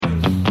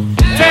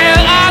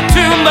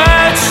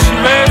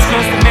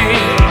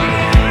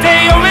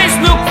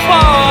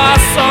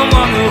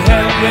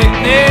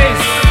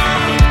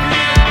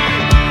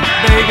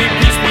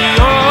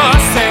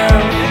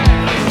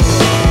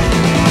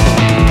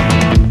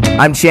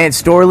I'm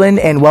Chance Dorland,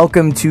 and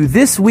welcome to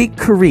This Week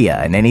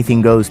Korea, an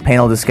Anything Goes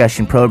panel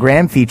discussion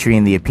program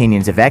featuring the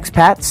opinions of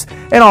expats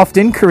and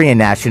often Korean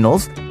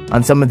nationals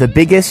on some of the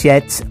biggest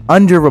yet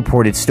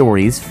underreported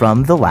stories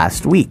from the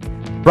last week.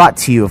 Brought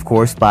to you, of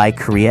course, by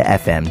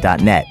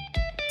KoreaFM.net.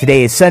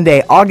 Today is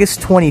Sunday,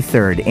 August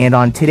 23rd, and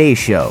on today's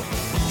show,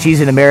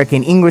 she's an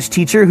American English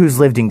teacher who's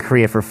lived in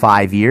Korea for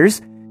 5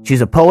 years.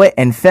 She's a poet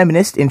and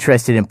feminist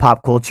interested in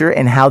pop culture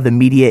and how the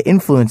media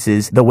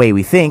influences the way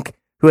we think,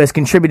 who has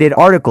contributed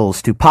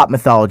articles to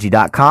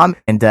popmythology.com,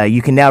 and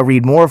you can now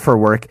read more of her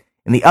work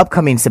in the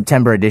upcoming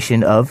September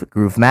edition of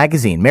Groove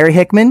Magazine. Mary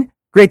Hickman,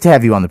 great to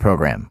have you on the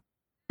program.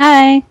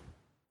 Hi.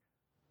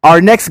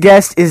 Our next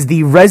guest is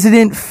the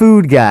resident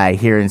food guy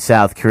here in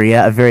South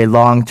Korea, a very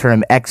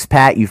long-term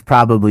expat. You've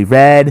probably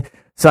read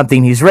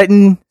something he's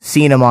written,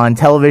 seen him on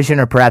television,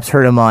 or perhaps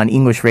heard him on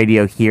English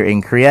radio here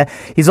in Korea.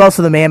 He's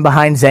also the man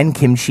behind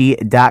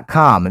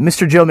ZenKimchi.com.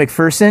 Mr. Joe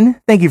McPherson,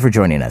 thank you for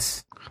joining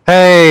us.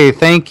 Hey,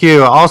 thank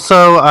you.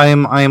 Also, I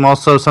am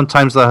also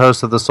sometimes the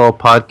host of the Soul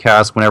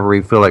Podcast whenever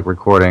we feel like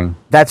recording.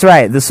 That's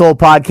right. The Soul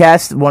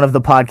Podcast, one of the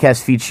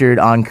podcasts featured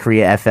on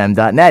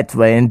KoreaFM.net,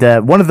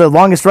 and one of the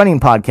longest running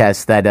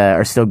podcasts that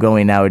are still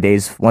going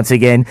nowadays, once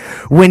again,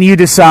 when you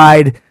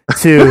decide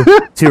to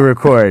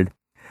record.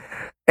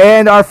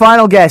 And our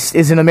final guest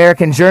is an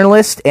American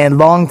journalist and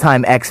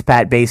longtime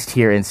expat based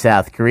here in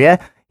South Korea.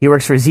 He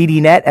works for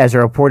ZDNet as a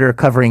reporter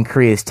covering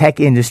Korea's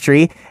tech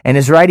industry, and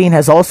his writing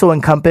has also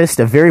encompassed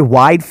a very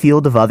wide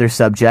field of other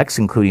subjects,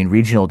 including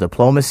regional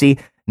diplomacy,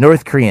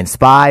 North Korean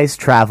spies,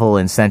 travel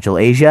in Central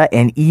Asia,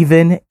 and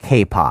even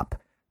K-pop.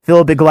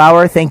 Philip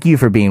Iglauer, thank you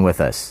for being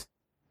with us.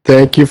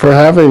 Thank you for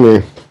having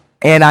me.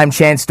 And I'm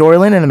Chance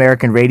Dorland, an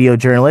American radio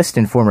journalist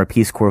and former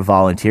Peace Corps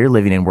volunteer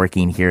living and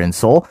working here in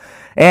Seoul.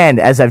 And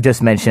as I've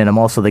just mentioned, I'm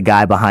also the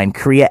guy behind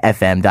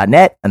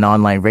KoreaFM.net, an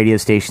online radio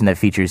station that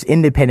features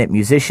independent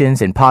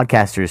musicians and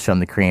podcasters from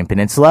the Korean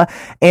Peninsula.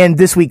 And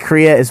This Week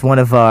Korea is one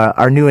of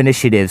our new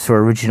initiatives for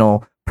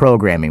original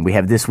programming. We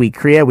have This Week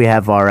Korea, we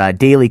have our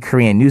daily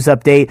Korean news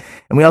update,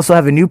 and we also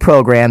have a new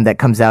program that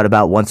comes out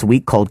about once a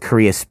week called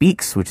Korea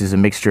Speaks, which is a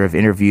mixture of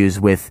interviews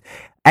with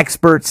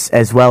experts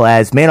as well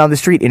as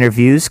man-on-the-street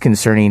interviews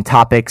concerning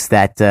topics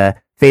that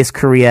face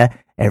Korea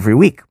every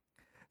week.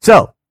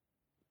 So,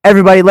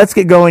 everybody, let's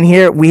get going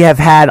here. We have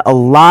had a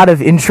lot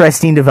of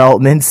interesting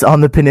developments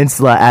on the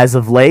peninsula as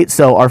of late.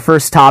 So our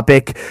first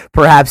topic,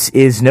 perhaps,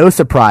 is no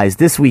surprise.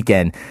 This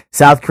weekend,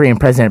 South Korean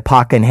President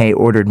Park Geun-hye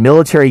ordered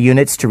military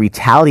units to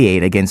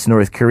retaliate against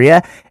North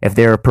Korea if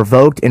they are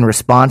provoked in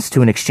response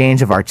to an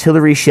exchange of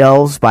artillery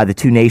shells by the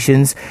two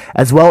nations,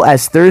 as well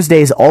as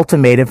Thursday's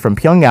ultimatum from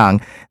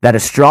Pyongyang that a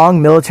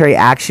strong military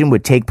action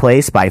would take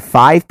place by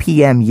 5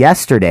 p.m.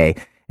 yesterday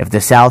if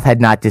the South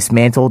had not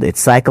dismantled its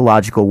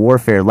psychological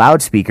warfare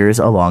loudspeakers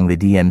along the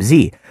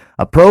DMZ,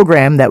 a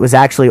program that was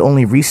actually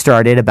only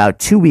restarted about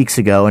 2 weeks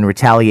ago in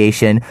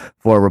retaliation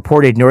for a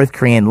reported North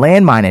Korean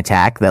landmine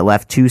attack that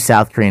left 2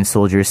 South Korean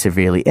soldiers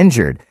severely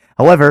injured.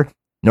 However,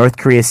 North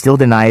Korea still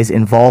denies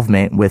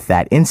involvement with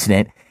that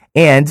incident,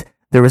 and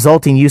the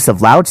resulting use of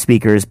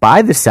loudspeakers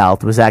by the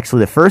South was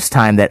actually the first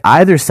time that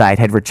either side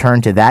had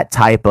returned to that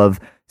type of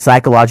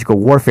psychological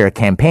warfare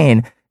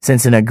campaign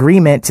since an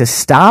agreement to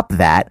stop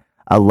that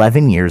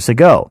 11 years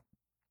ago.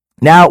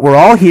 Now, we're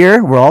all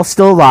here. We're all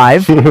still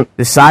alive.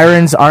 The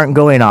sirens aren't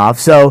going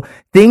off. So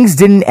things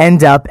didn't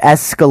end up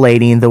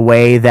escalating the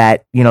way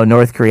that,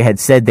 North Korea had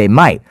said they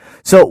might.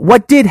 So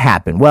what did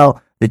happen?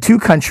 Well, the two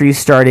countries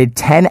started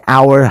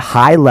 10-hour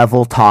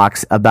high-level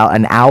talks about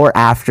an hour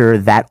after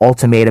that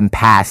ultimatum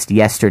passed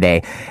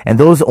yesterday. And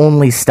those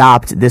only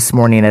stopped this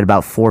morning at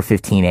about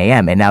 4:15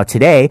 a.m. And now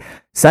today,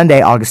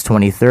 Sunday, August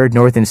 23rd,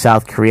 North and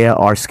South Korea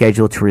are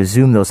scheduled to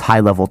resume those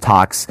high-level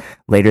talks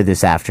later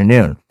this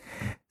afternoon.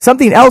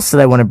 Something else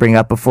that I want to bring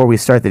up before we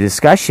start the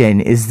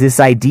discussion is this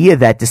idea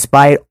that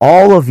despite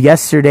all of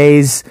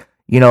yesterday's,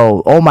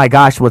 oh my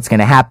gosh, what's going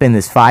to happen,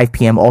 this 5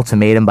 p.m.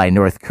 ultimatum by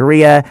North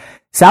Korea,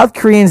 South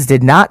Koreans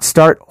did not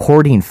start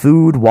hoarding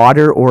food,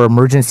 water, or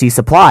emergency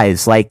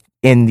supplies like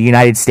in the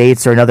United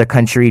States or another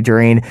country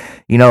during,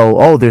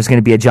 there's going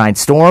to be a giant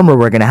storm or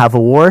we're going to have a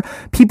war.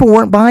 People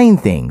weren't buying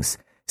things.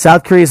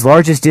 South Korea's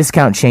largest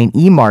discount chain,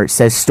 E-Mart,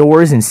 says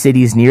stores in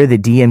cities near the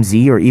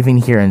DMZ or even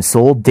here in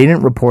Seoul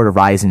didn't report a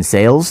rise in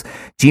sales.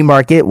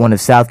 G-Market, one of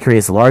South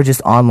Korea's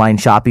largest online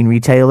shopping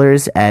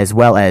retailers, as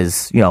well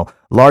as,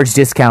 large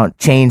discount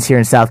chains here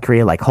in South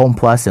Korea like Home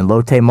Plus and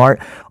Lotte Mart,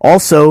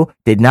 also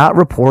did not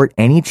report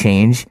any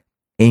change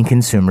in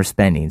consumer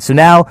spending. So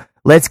now,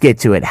 let's get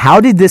to it. How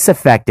did this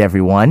affect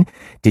everyone?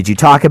 Did you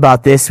talk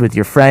about this with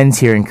your friends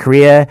here in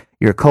Korea,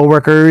 your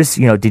coworkers?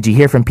 Did you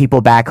hear from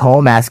people back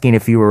home asking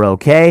if you were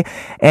okay?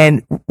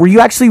 And were you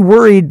actually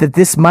worried that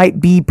this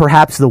might be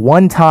perhaps the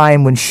one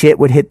time when shit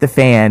would hit the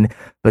fan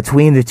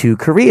between the two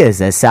Koreas,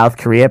 as South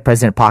Korea,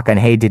 President Park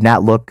Geun-hye did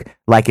not look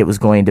like it was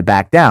going to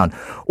back down?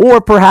 Or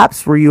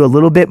perhaps were you a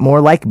little bit more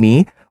like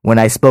me when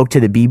I spoke to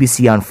the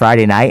BBC on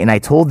Friday night and I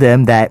told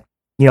them that,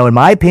 in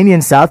my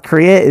opinion, South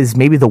Korea is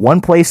maybe the one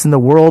place in the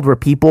world where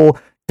people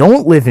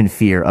don't live in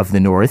fear of the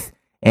North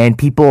And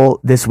people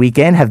this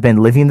weekend have been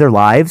living their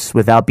lives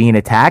without being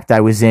attacked.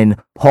 I was in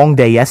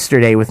Hongdae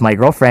yesterday with my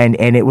girlfriend,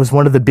 and it was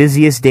one of the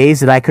busiest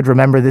days that I could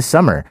remember this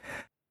summer.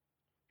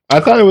 I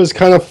thought it was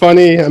kind of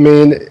funny. I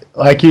mean,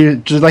 like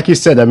you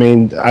said, I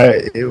mean,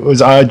 it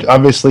was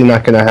obviously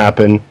not going to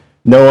happen.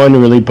 No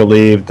one really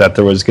believed that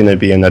there was going to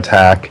be an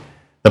attack.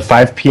 The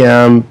 5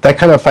 p.m., that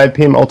kind of 5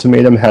 p.m.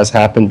 ultimatum has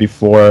happened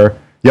before.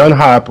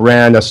 Yonhap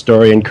ran a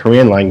story in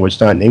Korean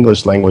language, not in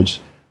English language,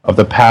 of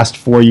the past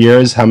 4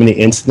 years, how many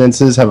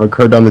incidences have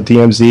occurred on the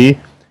DMZ,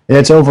 and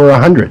it's over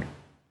 100.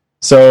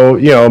 So,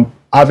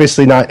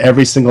 obviously not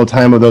every single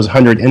time of those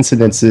 100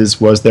 incidences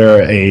was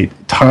there a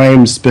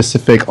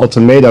time-specific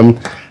ultimatum,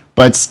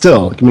 but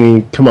still, I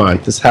mean, come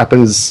on, this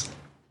happens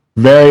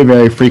very,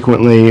 very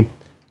frequently.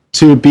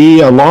 To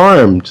be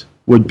alarmed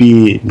would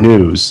be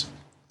news.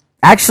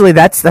 Actually,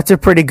 that's a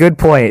pretty good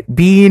point.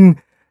 Being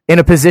in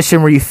a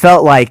position where you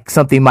felt like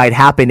something might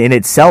happen in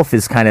itself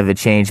is kind of a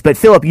change. But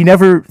Philip, you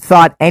never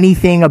thought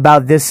anything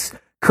about this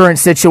current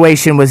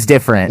situation was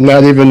different.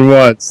 Not even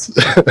once.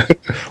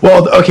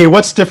 Well, okay,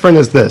 what's different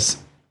is this.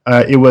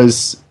 It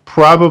was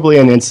probably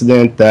an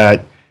incident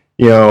that,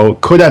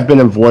 could have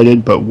been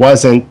avoided but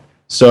wasn't,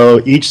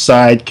 so each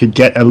side could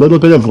get a little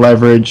bit of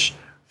leverage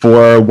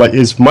for what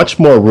is much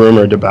more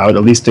rumored about,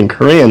 at least in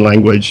Korean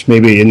language,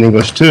 maybe in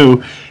English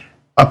too,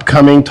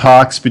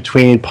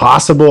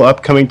 possible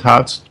upcoming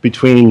talks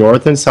between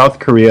North and South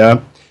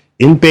Korea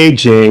in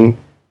Beijing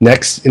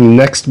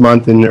next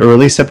month in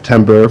early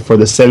September for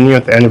the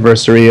 70th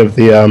anniversary of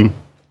the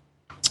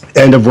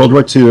end of World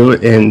War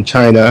II in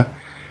China.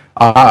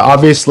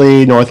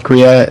 Obviously, North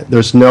Korea,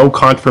 there's no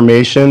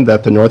confirmation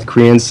that the North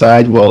Korean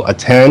side will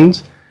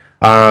attend.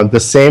 The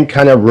same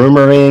kind of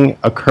rumoring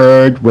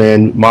occurred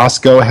when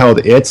Moscow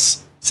held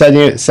its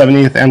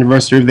 70th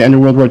anniversary of the end of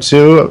World War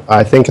II.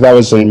 I think that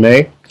was in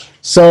May.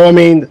 So, I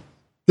mean,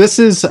 this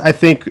is, I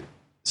think,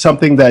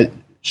 something that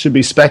should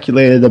be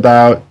speculated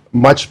about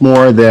much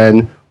more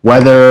than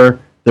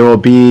whether there will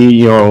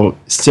be,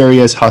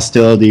 serious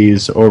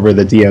hostilities over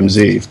the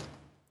DMZ.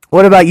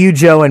 What about you,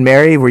 Joe and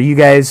Mary? Were you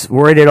guys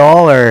worried at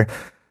all, or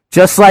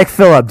just like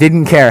Philip,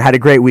 didn't care, had a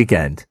great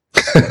weekend?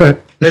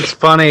 It's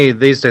funny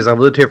these days. I've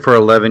lived here for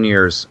 11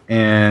 years,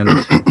 and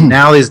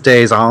now these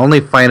days I only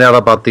find out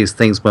about these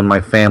things when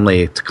my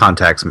family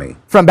contacts me.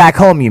 From back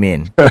home, you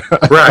mean?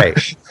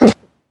 Right.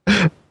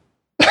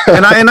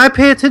 and I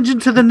pay attention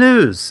to the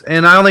news,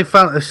 and I only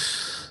found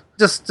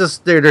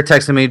just they're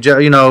texting me,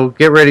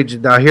 get ready.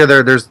 I hear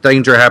there's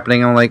danger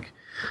happening. I'm like,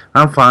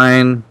 I'm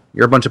fine.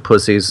 You're a bunch of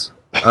pussies.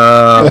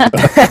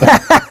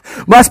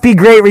 Must be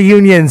great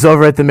reunions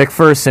over at the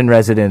McPherson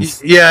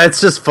residence. Yeah,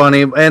 it's just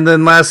funny. And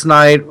then last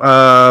night,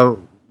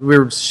 we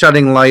were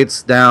shutting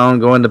lights down,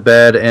 going to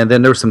bed, and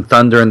then there was some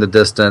thunder in the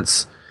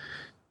distance.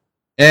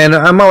 And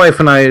my wife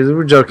and I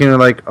were joking,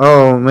 like,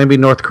 oh, maybe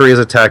North Korea's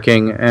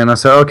attacking. And I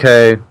said,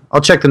 okay,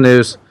 I'll check the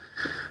news.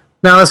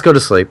 Now let's go to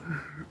sleep.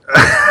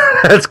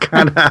 That's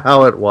kind of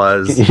how it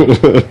was.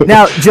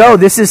 Now, Joe,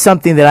 this is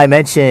something that I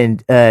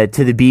mentioned to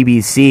the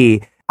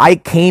BBC. I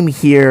came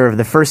here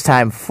the first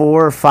time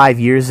 4 or 5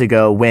 years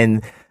ago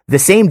when the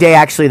same day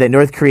actually that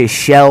North Korea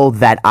shelled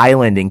that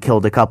island and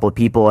killed a couple of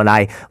people, and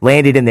I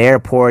landed in the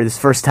airport. This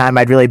first time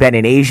I'd really been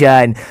in Asia,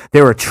 and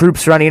there were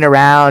troops running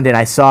around, and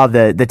I saw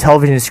the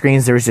television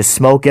screens. There was just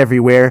smoke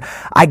everywhere.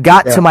 I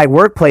got to my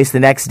workplace the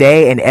next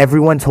day, and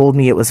everyone told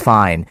me it was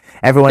fine.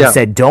 Everyone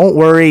said, don't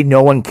worry,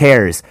 no one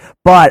cares.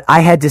 But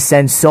I had to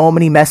send so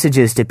many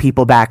messages to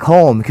people back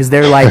home because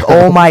they're like,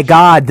 oh my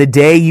God, the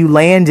day you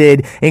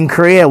landed in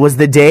Korea was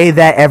the day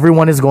that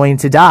everyone is going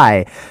to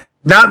die.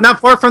 Not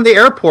far from the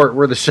airport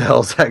were the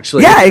shells,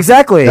 actually. Yeah,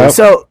 exactly. Yep.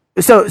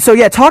 So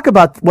yeah, talk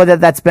about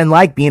what that's been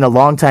like being a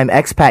longtime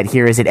expat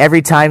here. Is it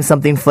every time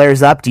something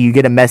flares up, do you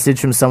get a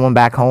message from someone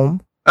back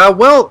home?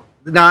 Well,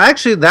 now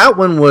actually that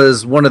one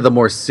was one of the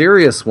more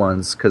serious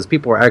ones because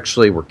people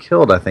were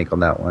killed, I think, on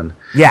that one.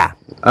 Yeah.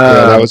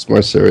 That was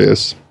more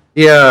serious.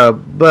 Yeah,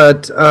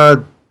 but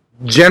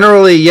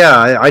generally,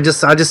 yeah, I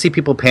just see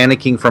people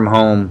panicking from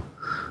home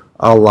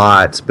a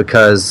lot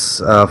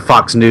because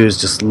Fox News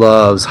just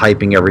loves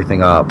hyping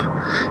everything up.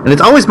 And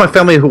it's always my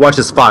family who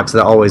watches Fox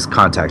that always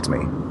contact me.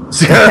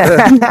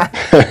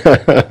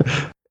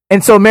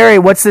 And so, Mary,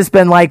 what's this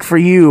been like for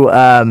you?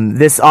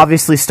 This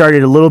obviously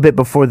started a little bit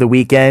before the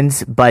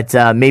weekend, but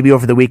maybe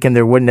over the weekend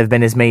there wouldn't have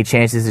been as many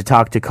chances to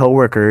talk to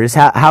coworkers.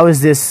 How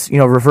is this,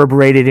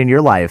 reverberated in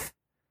your life?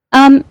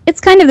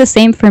 It's kind of the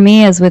same for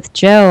me as with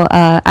Joe.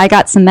 I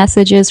got some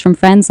messages from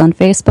friends on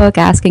Facebook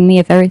asking me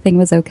if everything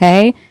was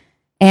okay.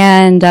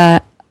 And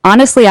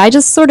honestly, I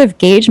just sort of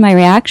gauge my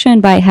reaction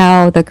by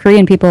how the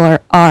Korean people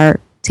are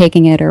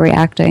taking it or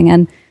reacting.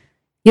 And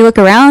you look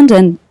around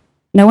and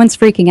no one's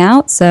freaking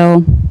out,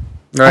 so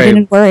I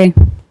didn't worry.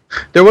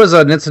 There was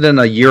an incident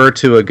a year or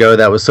two ago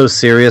that was so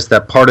serious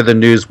that part of the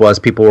news was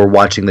people were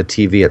watching the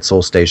TV at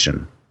Seoul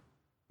Station.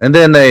 And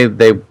then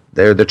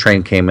the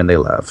train came and they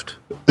left.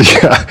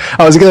 Yeah,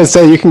 I was going to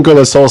say, you can go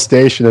to Seoul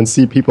Station and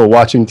see people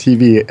watching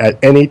TV at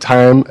any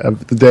time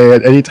of the day,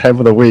 at any time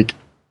of the week.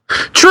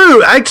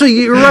 True. Actually,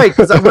 you're right.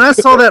 Because when I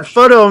saw that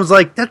photo, I was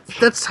like,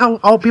 that's how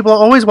all people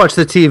always watch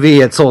the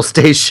TV at Seoul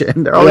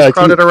Station. They're always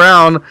crowded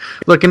around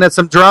looking at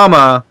some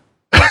drama.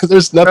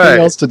 There's nothing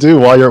else to do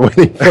while you're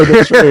waiting for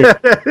the train.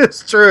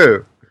 It's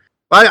true.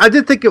 I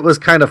did think it was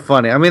kind of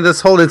funny. I mean,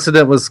 this whole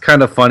incident was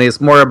kind of funny. It's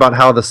more about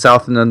how the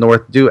South and the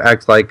North do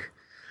act like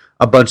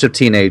a bunch of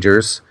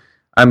teenagers.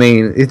 I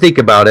mean, you think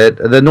about it.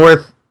 The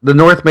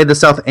North made the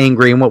South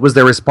angry, and what was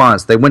their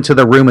response? They went to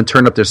their room and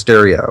turned up their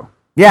stereo.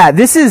 Yeah,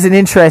 this is an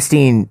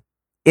interesting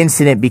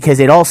incident because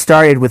it all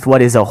started with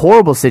what is a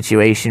horrible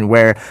situation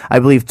where I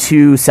believe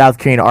 2 South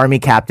Korean army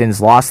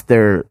captains lost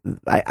their,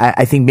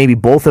 I think maybe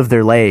both of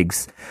their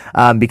legs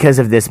because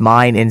of this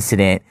mine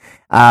incident.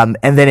 And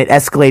then it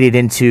escalated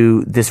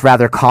into this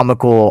rather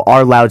comical,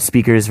 our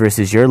loudspeakers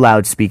versus your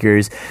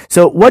loudspeakers.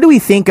 So what do we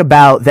think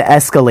about the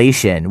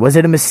escalation? Was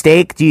it a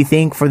mistake, do you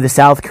think, for the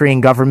South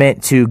Korean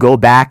government to go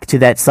back to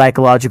that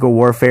psychological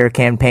warfare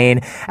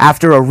campaign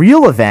after a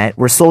real event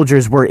where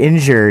soldiers were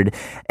injured?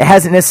 It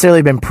hasn't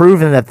necessarily been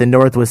proven that the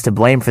North was to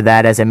blame for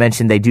that. As I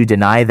mentioned, they do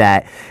deny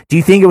that. Do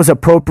you think it was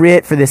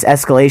appropriate for this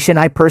escalation?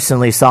 I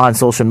personally saw on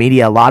social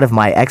media a lot of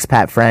my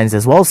expat friends,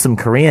 as well as some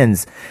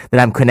Koreans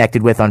that I'm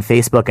connected with on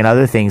Facebook and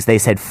other things. They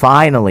said,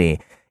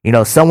 finally,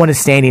 someone is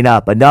standing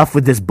up. Enough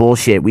with this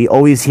bullshit. We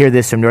always hear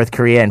this from North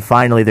Korea, and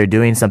finally they're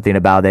doing something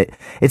about it.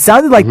 It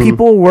sounded like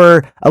people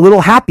were a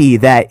little happy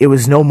that it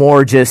was no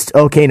more just,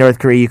 okay, North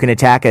Korea, you can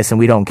attack us and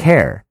we don't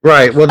care.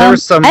 Right. Well, there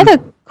was some... I have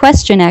a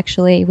question,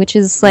 actually, which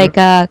is like,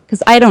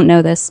 because I don't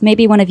know this.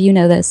 Maybe one of you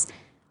know this.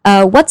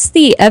 What's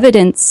the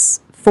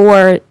evidence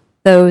for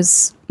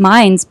those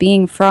mines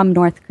being from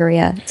North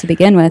Korea to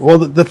begin with? Well,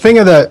 the thing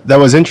that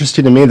was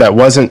interesting to me that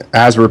wasn't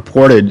as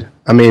reported,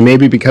 I mean,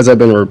 maybe because I've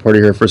been a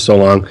reporter here for so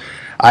long,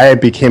 I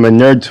became a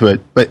nerd to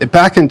it. But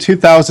back in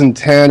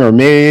 2010, or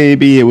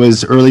maybe it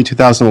was early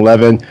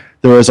 2011,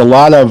 there was a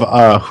lot of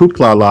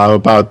hoopla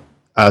about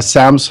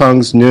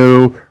Samsung's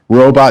new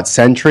robot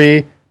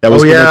Sentry that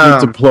was going to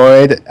be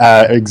deployed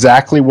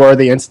exactly where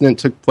the incident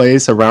took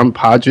place, around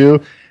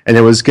Paju, and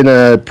it was going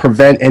to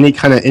prevent any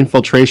kind of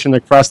infiltration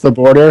across the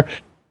border.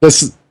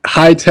 This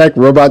high-tech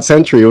robot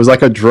Sentry, it was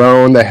like a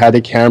drone that had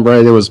a camera,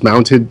 and it was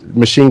mounted,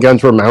 machine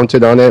guns were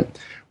mounted on it.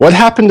 What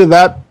happened to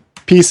that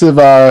piece of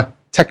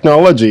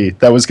technology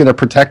that was going to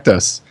protect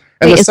us?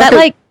 And wait, is that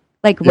like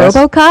yes.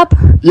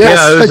 RoboCop? Yes.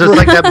 Yeah, it was just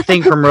like that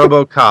thing from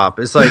RoboCop.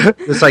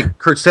 It's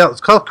like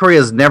South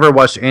Korea's never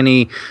watched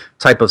any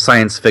type of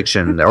science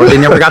fiction, or they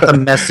never got the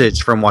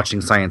message from watching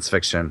science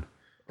fiction.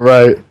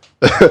 Right.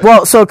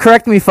 Well, so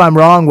correct me if I'm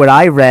wrong. What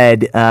I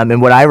read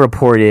and what I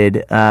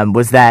reported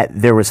was that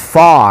there was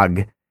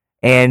fog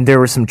and there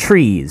were some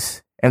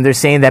trees, and they're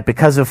saying that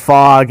because of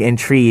fog and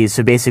trees,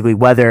 so basically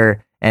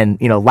weather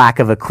and lack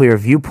of a clear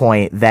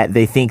viewpoint, that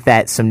they think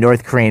that some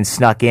North Koreans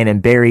snuck in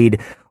and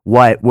buried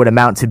what would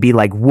amount to be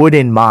like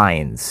wooden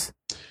mines.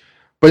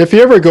 But if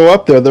you ever go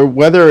up there, the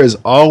weather is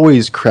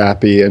always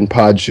crappy in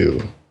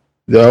Paju.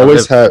 They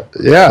always have,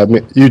 yeah.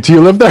 Do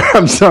you live there?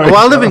 I'm sorry.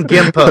 Well, I live in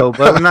Gimpo,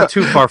 but I'm not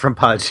too far from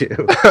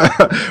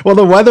Paju. Well,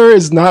 the weather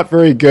is not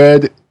very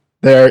good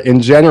there in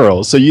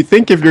general. So you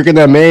think if you're going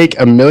to make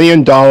 $1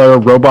 million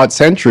robot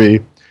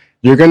Sentry,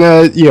 you're going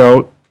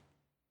to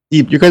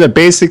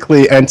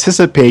basically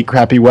anticipate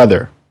crappy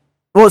weather.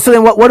 Well, so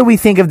then what do we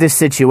think of this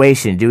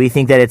situation? Do we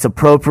think that it's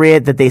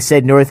appropriate that they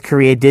said North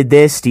Korea did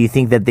this? Do you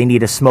think that they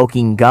need a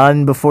smoking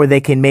gun before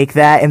they can make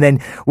that? And then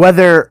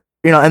whether,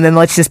 and then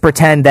let's just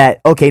pretend that,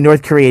 okay,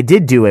 North Korea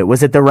did do it.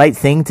 Was it the right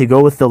thing to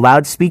go with the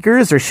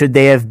loudspeakers, or should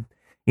they have,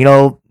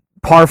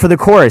 par for the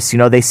course?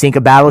 They sink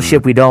a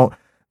battleship, we don't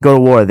go to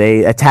war.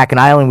 They attack an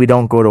island, we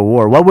don't go to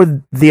war. What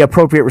would the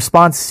appropriate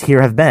response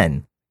here have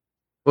been?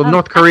 Well,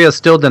 North Korea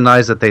still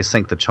denies that they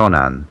sank the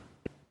Chonan.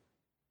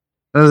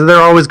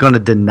 They're always going to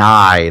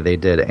deny they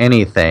did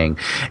anything.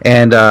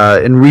 And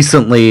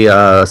recently,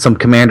 some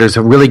commanders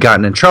have really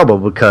gotten in trouble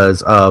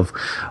because of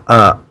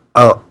a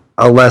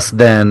less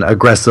than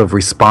aggressive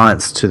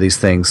response to these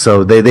things.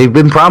 So they've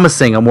been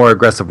promising a more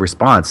aggressive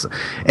response.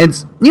 And,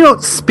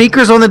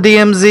 speakers on the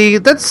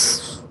DMZ,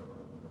 that's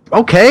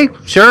okay,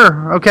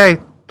 sure, okay,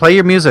 play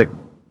your music.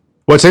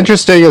 What's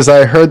interesting is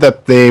I heard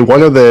that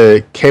one of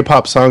the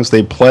K-pop songs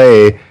they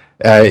play,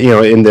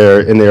 in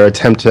their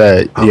attempt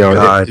to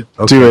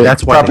do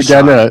that's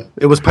propaganda.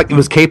 It was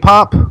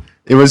K-pop.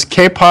 It was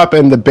K-pop,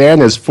 and the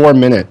band is 4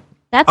 minute.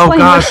 That's why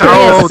North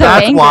Korea is so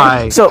that's angry.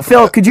 why. So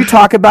Phil, could you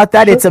talk about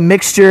that? It's a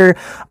mixture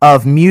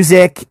of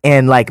music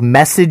and like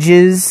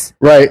messages.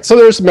 Right. So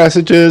there's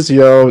messages.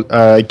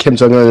 Kim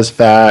Jong Un is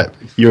fat.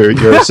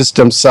 Your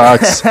system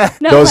sucks.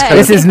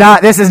 This is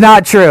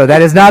not true.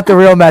 That is not the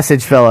real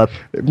message, Philip.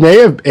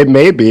 It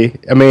may be.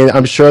 I mean,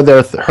 I'm sure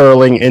they're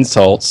hurling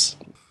insults.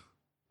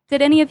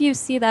 Did any of you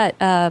see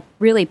that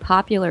really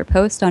popular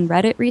post on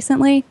Reddit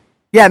recently?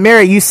 Yeah,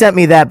 Mary, you sent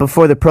me that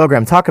before the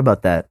program. Talk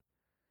about that.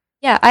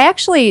 Yeah, I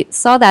actually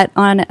saw that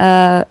on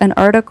an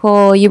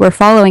article you were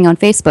following on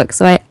Facebook.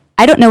 So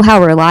I don't know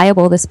how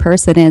reliable this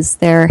person is.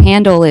 Their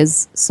handle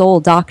is Soul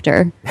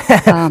Doctor.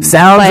 Sounds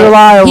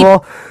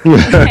reliable.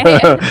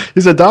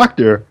 He's a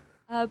doctor.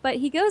 But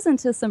he goes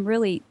into some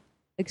really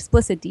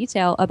explicit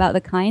detail about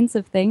the kinds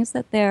of things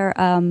that they're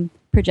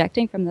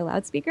projecting from the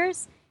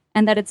loudspeakers,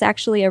 and that it's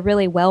actually a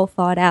really well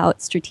thought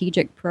out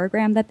strategic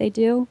program that they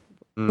do,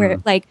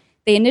 where like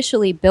they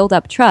initially build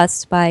up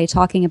trust by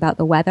talking about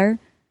the weather.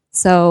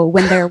 So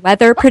when their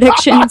weather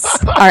predictions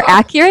are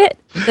accurate,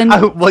 then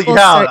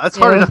that's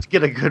hard enough to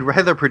get a good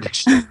weather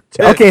prediction.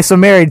 Okay, so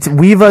Mary,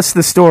 weave us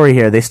the story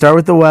here. They start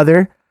with the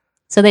weather.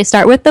 So they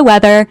start with the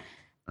weather,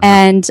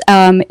 and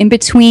in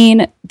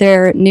between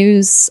their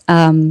news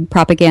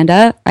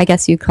propaganda, I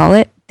guess you'd call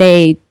it,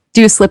 they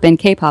do slip in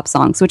K-pop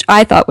songs, which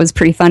I thought was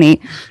pretty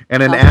funny.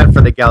 And an ad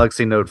for the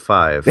Galaxy Note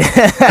 5.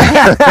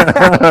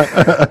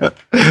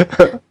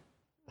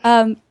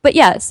 But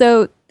yeah,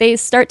 so they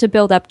start to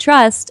build up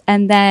trust,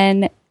 and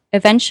then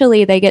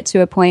eventually they get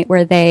to a point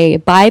where they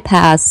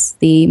bypass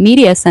the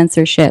media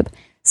censorship.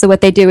 So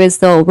what they do is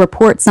they'll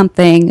report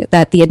something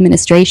that the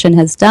administration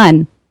has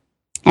done.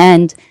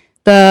 And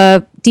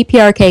the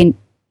DPRK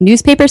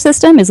newspaper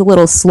system is a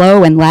little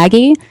slow and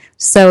laggy.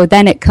 So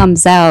then it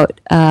comes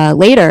out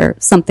later,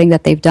 something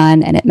that they've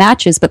done, and it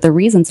matches, but the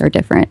reasons are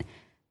different.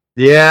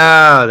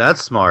 Yeah,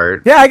 that's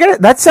smart. Yeah, I get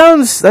it. That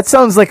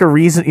sounds like a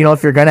reason,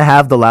 if you're going to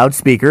have the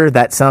loudspeaker,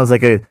 that sounds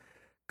like a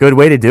good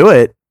way to do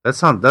it.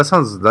 That's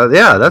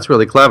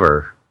really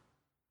clever.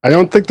 I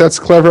don't think that's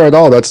clever at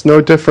all. That's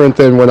no different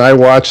than when I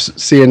watch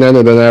CNN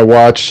and then I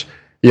watch,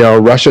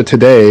 Russia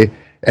Today,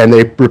 and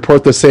they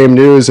report the same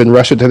news and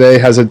Russia Today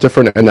has a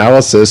different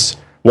analysis.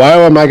 Why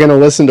am I going to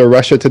listen to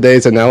Russia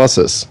Today's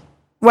analysis?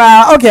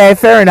 Well, okay,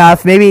 fair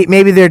enough. Maybe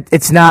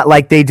it's not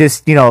like they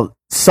just,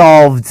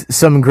 solved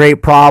some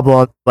great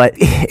problem, but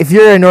if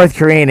you're a North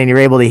Korean and you're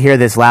able to hear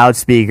this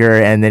loudspeaker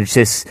and then it's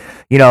just,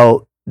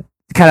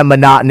 kind of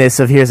monotonous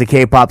of here's a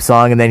K-pop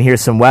song and then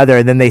here's some weather,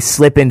 and then they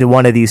slip into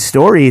one of these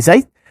stories,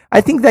 I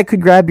think that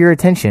could grab your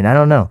attention. I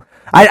don't know.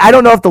 I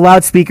don't know if the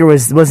loudspeaker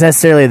was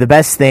necessarily the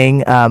best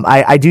thing.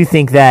 I do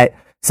think that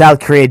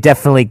South Korea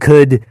definitely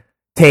could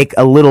take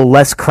a little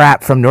less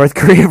crap from North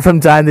Korea from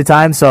time to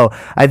time, so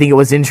I think it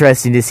was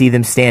interesting to see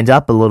them stand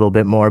up a little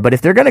bit more. But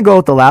if they're going to go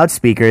with the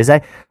loudspeakers,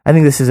 I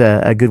think this is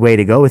a good way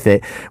to go with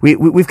it.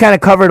 We've kind of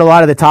covered a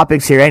lot of the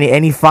topics here.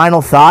 Any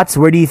final thoughts?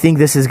 Where do you think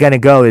this is going to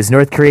go? Is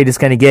North Korea just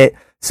going to get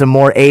some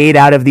more aid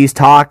out of these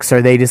talks?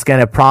 Are they just going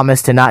to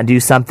promise to not do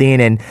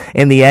something, and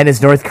in the end,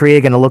 is North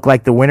Korea going to look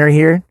like the winner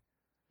here?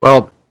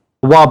 Well,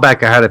 a while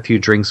back I had a few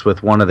drinks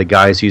with one of the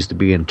guys who used to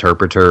be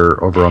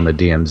interpreter over on the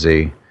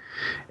DMZ.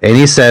 And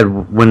he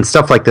said when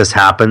stuff like this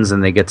happens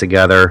and they get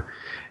together,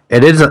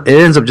 it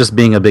ends up just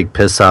being a big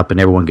piss up and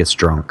everyone gets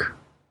drunk.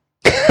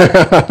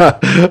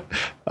 That's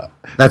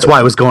why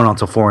it was going on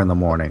till 4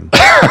 a.m.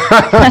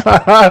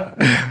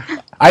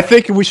 I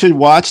think we should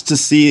watch to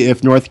see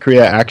if North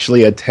Korea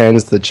actually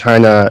attends the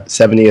China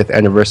 70th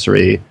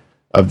anniversary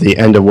of the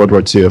end of World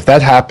War II. If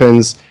that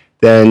happens,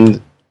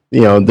 then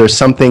there's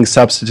something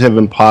substantive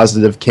and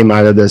positive came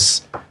out of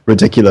this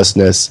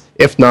ridiculousness.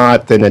 If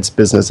not, then it's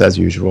business as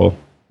usual.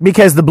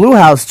 Because the Blue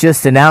House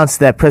just announced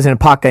that President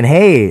Park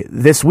Geun-hye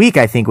this week,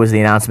 I think, was the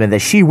announcement that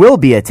she will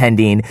be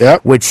attending,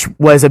 which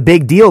was a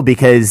big deal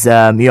because,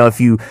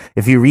 if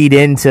you read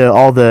into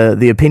all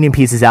the opinion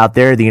pieces out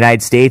there, the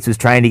United States was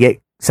trying to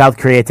get South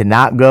Korea to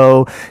not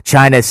go.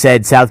 China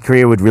said South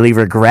Korea would really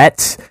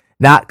regret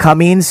not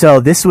coming.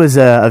 So this was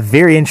a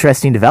very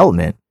interesting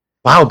development.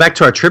 Wow, back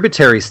to our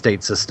tributary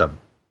state system.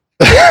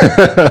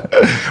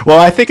 Well,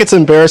 I think it's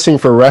embarrassing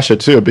for Russia,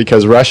 too,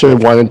 because Russia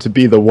wanted to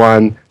be the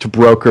one to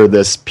broker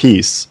this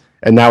peace,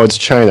 and now it's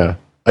China,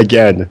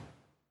 again,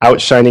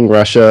 outshining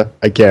Russia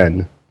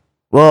again.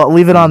 Well, I'll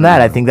leave it on that.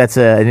 I think that's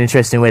an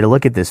interesting way to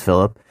look at this,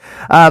 Philip.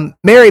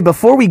 Mary,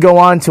 before we go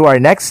on to our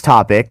next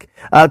topic,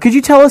 could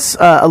you tell us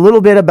a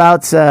little bit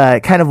about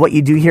kind of what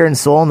you do here in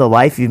Seoul and the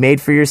life you've made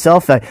for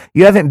yourself?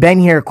 You haven't been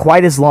here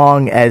quite as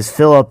long as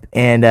Philip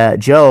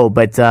and Joe,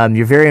 but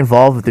you're very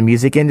involved with the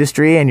music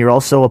industry, and you're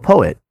also a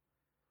poet.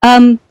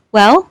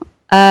 Well,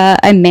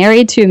 I'm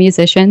married to a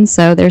musician,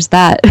 so there's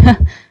that.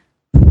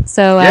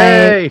 So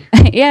Yay!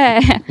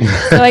 Yeah.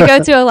 So I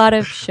go to a lot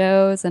of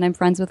shows, and I'm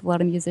friends with a lot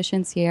of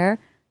musicians here.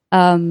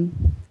 I'm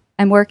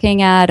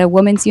working at a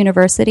women's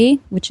university,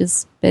 which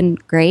has been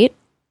great,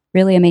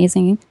 really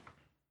amazing.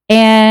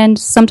 And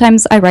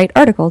sometimes I write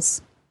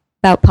articles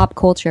about pop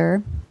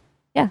culture.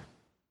 Yeah.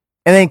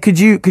 And then could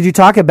you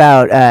talk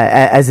about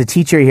as a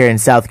teacher here in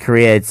South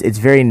Korea, it's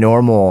very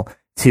normal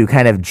to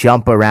kind of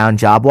jump around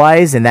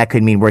job-wise, and that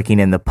could mean working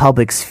in the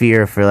public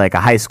sphere for like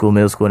a high school,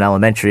 middle school, and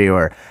elementary,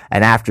 or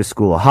an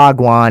after-school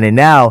hagwon, and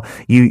now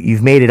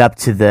you've made it up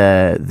to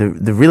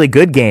the really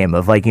good game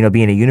of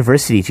being a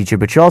university teacher,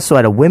 but you're also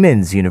at a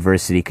women's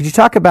university. Could you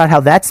talk about how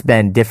that's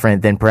been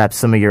different than perhaps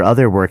some of your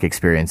other work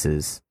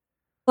experiences?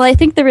 Well, I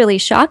think the really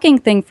shocking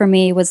thing for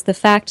me was the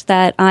fact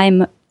that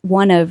I'm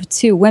one of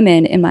 2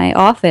 women in my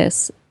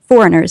office,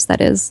 foreigners,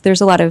 that is.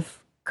 There's a lot of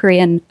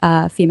Korean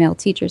female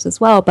teachers as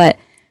well, but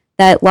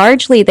that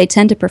largely they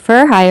tend to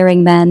prefer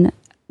hiring men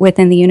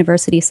within the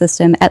university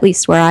system, at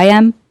least where I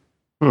am.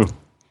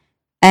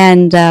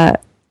 And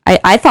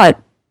I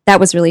thought that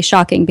was really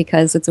shocking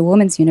because it's a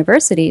women's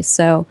university.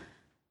 So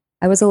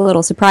I was a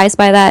little surprised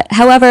by that.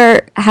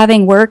 However,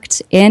 having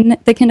worked in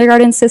the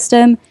kindergarten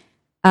system,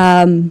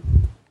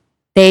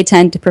 they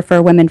tend to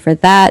prefer women for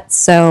that.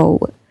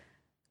 So,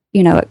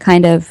 it's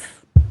kind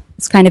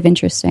of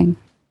interesting.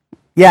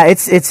 Yeah,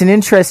 it's an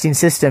interesting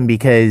system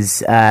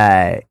because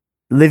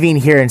living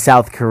here in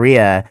South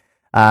Korea,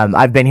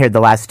 I've been here the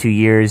last 2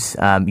 years.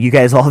 You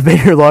guys all have been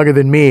here longer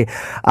than me.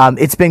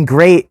 It's been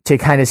great to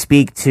kind of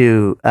speak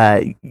to,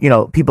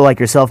 people like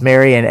yourself,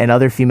 Mary, and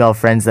other female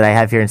friends that I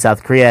have here in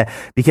South Korea,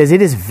 because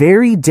it is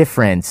very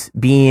different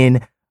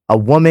being a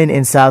woman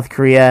in South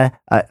Korea,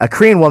 a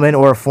Korean woman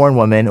or a foreign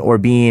woman, or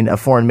being a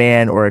foreign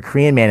man or a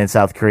Korean man in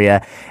South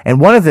Korea.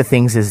 And one of the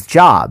things is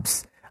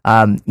jobs.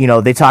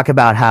 They talk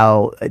about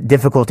how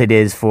difficult it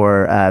is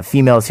for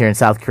females here in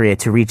South Korea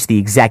to reach the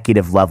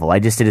executive level. I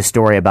just did a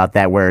story about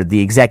that, where the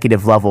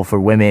executive level for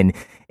women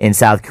in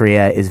South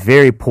Korea is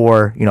very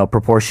poor,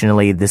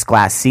 proportionally, this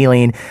glass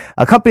ceiling.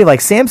 A company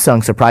like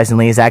Samsung,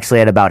 surprisingly, is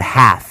actually at about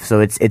half.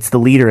 So it's the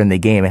leader in the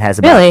game. It has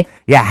about, really?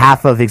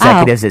 Half of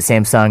executives at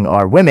Samsung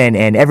are women,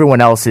 and everyone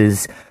else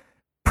is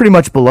pretty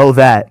much below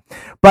that.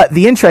 But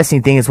the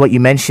interesting thing is what you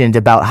mentioned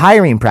about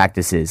hiring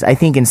practices. I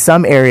think in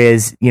some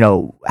areas,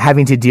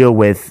 having to deal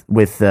with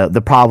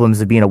the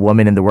problems of being a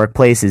woman in the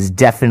workplace is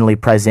definitely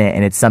present,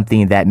 and it's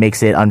something that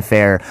makes it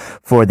unfair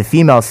for the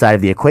female side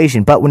of the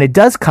equation. But when it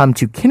does come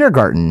to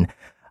kindergarten,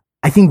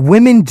 I think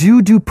women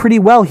do pretty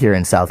well here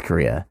in South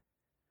Korea.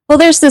 Well,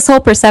 there's this whole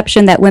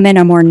perception that women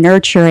are more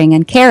nurturing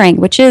and caring,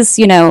 which is,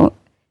 in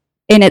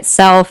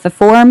itself a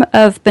form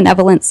of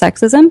benevolent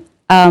sexism.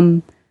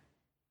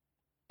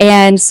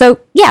 And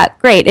so, yeah,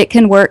 great. It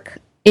can work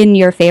in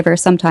your favor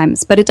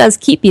sometimes, but it does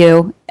keep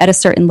you at a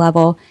certain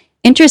level.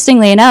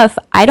 Interestingly enough,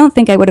 I don't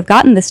think I would have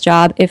gotten this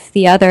job if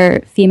the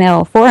other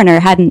female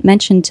foreigner hadn't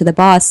mentioned to the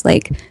boss,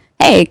 like,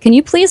 hey, can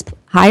you please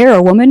hire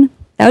a woman?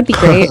 That would be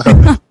great.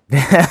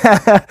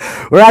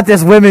 We're at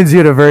this women's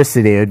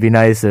university. It would be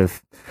nice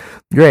if...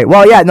 Great.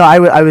 Well, yeah, no,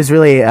 I was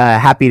really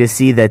happy to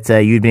see that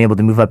you'd been able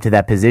to move up to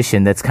that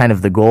position. That's kind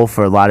of the goal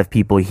for a lot of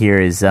people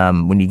here is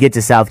when you get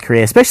to South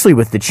Korea, especially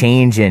with the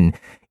change in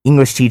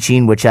English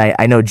teaching, which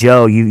I know,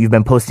 Joe, you've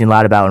been posting a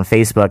lot about on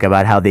Facebook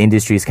about how the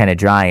industry is kind of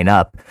drying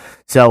up.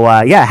 So,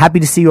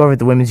 happy to see you over at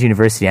the Women's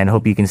University, and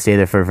hope you can stay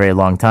there for a very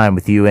long time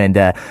with you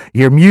and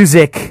your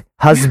music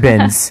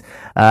husbands.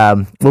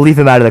 We'll leave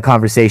him out of the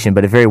conversation,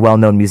 but a very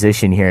well-known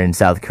musician here in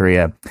South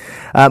Korea.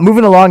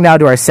 Moving along now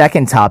to our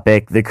second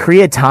topic, the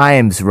Korea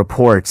Times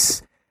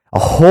reports a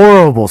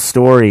horrible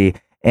story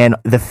and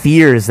the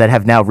fears that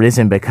have now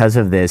risen because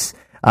of this.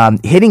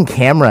 Hidden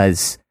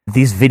cameras,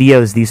 these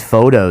videos, these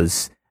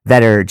photos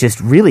that are just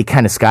really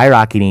kind of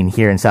skyrocketing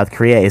here in South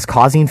Korea is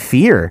causing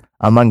fear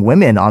among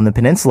women on the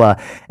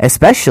peninsula,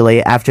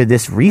 especially after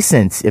this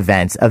recent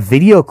event. A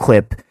video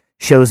clip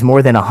shows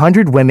more than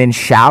 100 women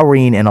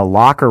showering in a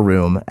locker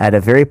room at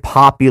a very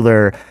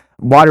popular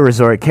water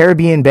resort,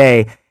 Caribbean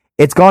Bay.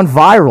 It's gone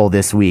viral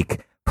this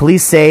week.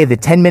 Police say the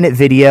 10-minute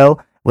video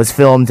was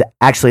filmed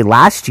actually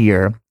last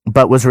year,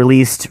 but was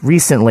released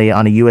recently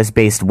on a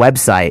US-based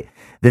website.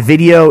 The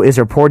video is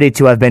reported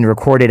to have been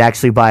recorded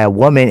actually by a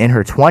woman in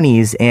her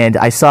 20s, and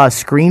I saw a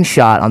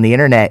screenshot on the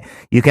internet.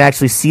 You can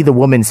actually see the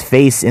woman's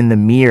face in the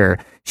mirror.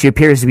 She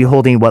appears to be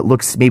holding what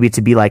looks maybe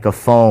to be like a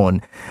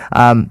phone.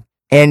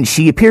 And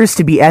she appears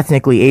to be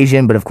ethnically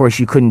Asian, but of course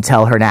you couldn't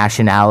tell her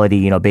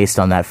nationality, based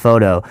on that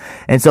photo.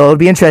 And so it'll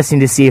be interesting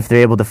to see if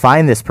they're able to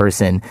find this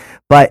person.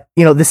 But,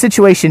 the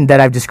situation that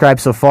I've described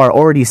so far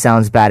already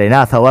sounds bad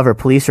enough. However,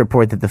 police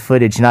report that the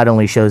footage not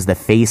only shows the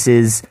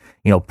faces,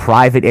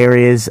 private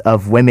areas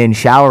of women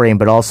showering,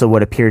 but also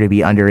what appear to be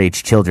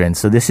underage children.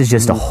 So this is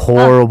just a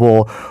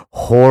horrible,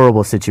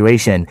 horrible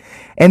situation.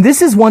 And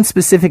this is one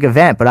specific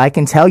event, but I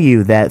can tell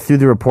you that through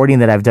the reporting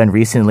that I've done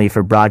recently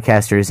for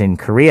broadcasters in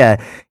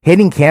Korea,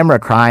 hidden camera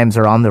crimes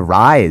are on the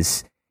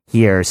rise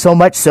here. So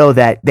much so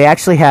that they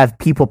actually have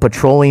people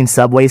patrolling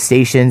subway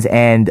stations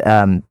and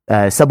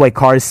subway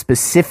cars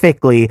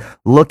specifically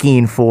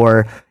looking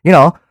for,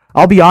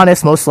 I'll be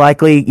honest, most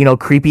likely,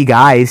 creepy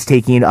guys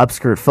taking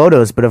upskirt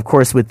photos. But of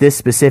course, with this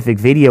specific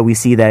video, we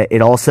see that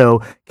it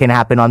also can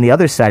happen on the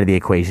other side of the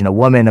equation. A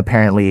woman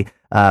apparently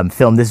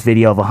filmed this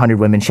video of 100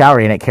 women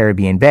showering at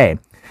Caribbean Bay.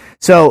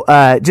 So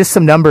just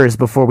some numbers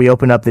before we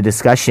open up the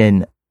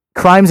discussion.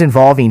 Crimes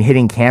involving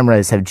hidden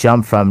cameras have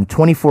jumped from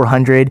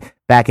 2,400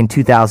 back in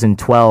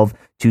 2012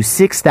 to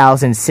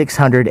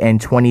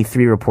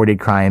 6,623 reported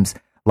crimes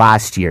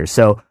last year.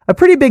 So a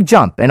pretty big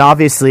jump. And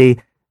obviously,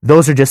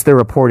 those are just the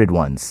reported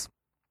ones.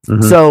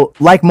 Mm-hmm. So,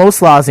 like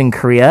most laws in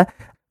Korea,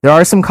 there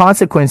are some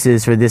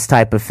consequences for this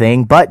type of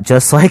thing, but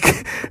just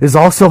like is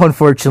also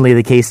unfortunately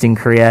the case in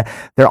Korea,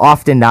 they're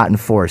often not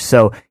enforced.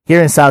 So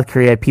here in South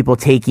Korea, people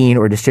taking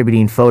or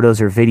distributing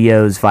photos or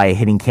videos via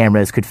hidden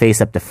cameras could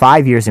face up to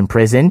 5 years in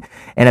prison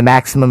and a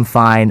maximum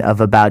fine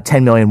of about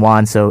 10 million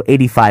won, so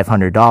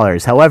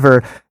 $8,500.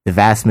 However, the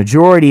vast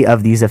majority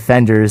of these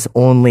offenders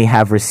only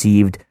have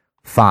received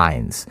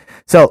fines.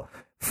 So,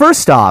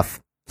 first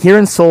off, here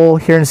in Seoul,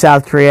 here in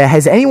South Korea,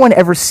 has anyone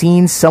ever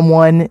seen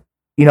someone,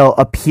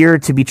 appear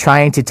to be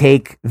trying to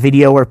take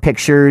video or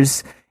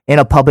pictures in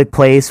a public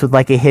place with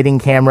like a hidden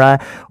camera?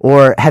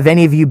 Or have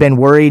any of you been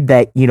worried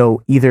that,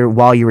 either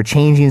while you were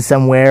changing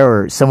somewhere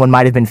or someone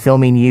might have been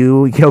filming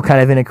you,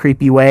 kind of in a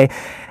creepy way?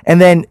 And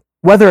then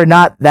whether or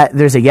not that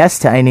there's a yes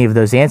to any of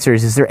those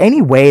answers, is there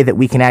any way that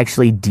we can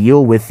actually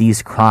deal with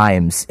these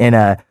crimes in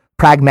a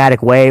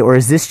pragmatic way? Or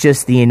is this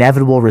just the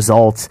inevitable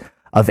result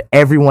of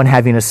everyone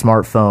having a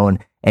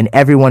smartphone and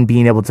everyone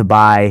being able to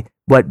buy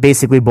what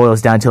basically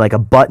boils down to like a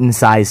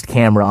button-sized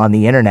camera on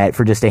the internet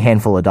for just a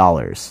handful of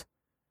dollars?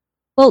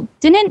 Well,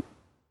 didn't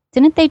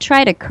they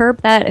try to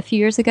curb that a few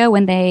years ago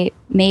when they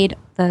made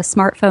the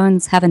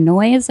smartphones have a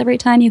noise every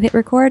time you hit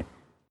record?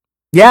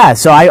 Yeah,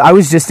 so I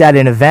was just at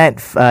an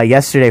event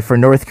yesterday for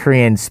North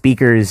Korean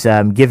speakers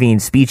giving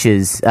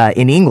speeches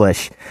in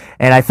English,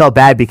 and I felt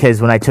bad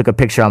because when I took a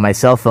picture on my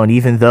cell phone,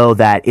 even though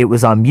that it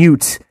was on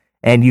mute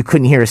and you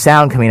couldn't hear a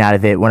sound coming out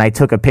of it, when I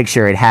took a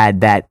picture, it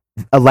had that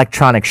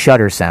electronic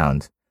shutter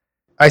sound.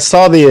 I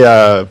saw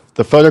the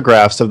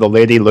photographs of the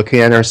lady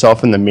looking at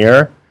herself in the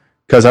mirror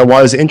because I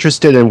was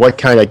interested in what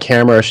kind of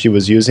camera she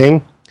was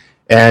using.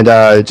 And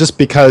just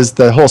because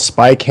the whole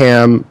spy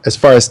cam, as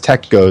far as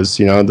tech goes,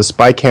 the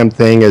spy cam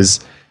thing is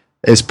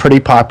pretty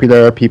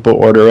popular. People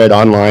order it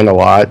online a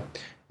lot.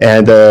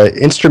 And the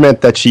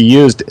instrument that she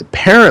used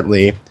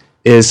apparently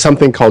is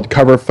something called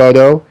cover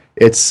photo.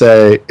 It's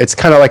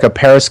kind of like a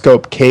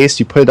periscope case.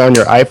 You put it on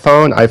your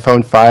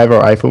iPhone 5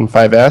 or iPhone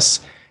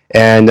 5S,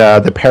 and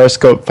the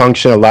periscope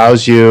function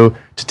allows you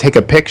to take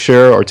a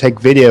picture or take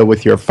video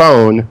with your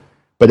phone,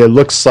 but it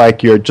looks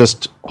like you're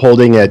just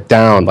holding it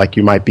down, like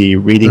you might be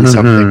reading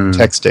something,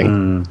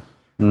 texting.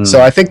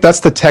 So I think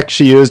that's the tech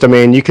she used. I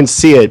mean, you can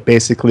see it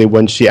basically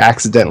when she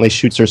accidentally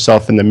shoots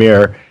herself in the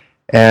mirror.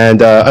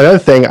 And another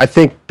thing, I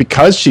think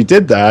because she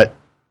did that,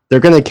 they're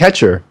going to catch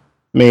her.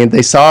 I mean,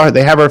 they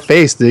have her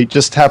face.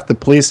 The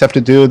police have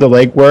to do the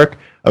legwork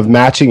of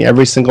matching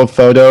every single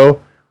photo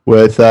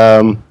with,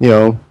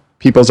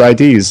 people's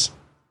IDs.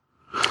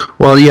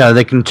 Well, yeah,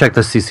 they can check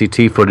the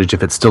CCTV footage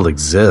if it still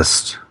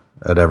exists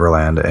at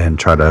Everland and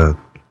try to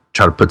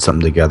put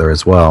something together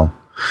as well.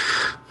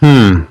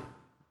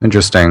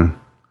 Interesting.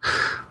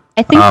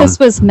 I think this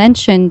was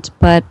mentioned,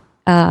 but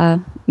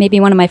maybe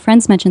one of my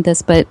friends mentioned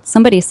this, but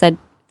somebody said,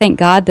 thank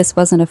God this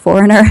wasn't a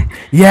foreigner.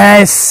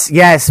 Yes,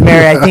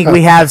 Mary. I think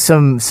we have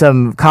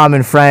some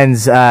common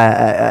friends.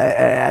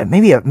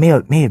 Maybe a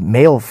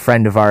male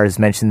friend of ours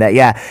mentioned that.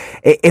 Yeah,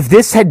 if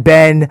this had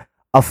been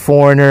a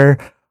foreigner,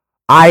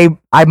 I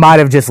might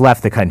have just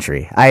left the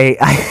country.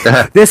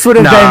 This would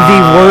have been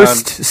the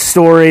worst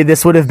story.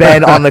 This would have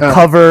been on the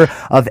cover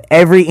of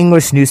every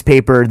English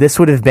newspaper. This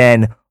would have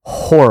been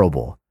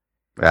horrible.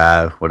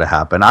 Would have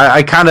happened.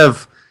 I kind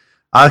of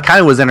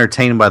was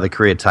entertained by the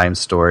Korea Times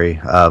story.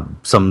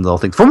 Some little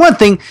things. For one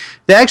thing,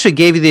 they actually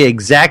gave you the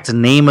exact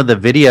name of the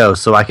video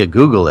so I could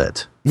Google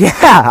it.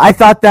 Yeah, I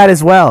thought that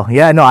as well.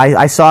 Yeah, no,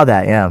 I saw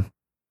that. Yeah. And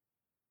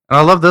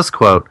I love this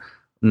quote.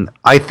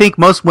 I think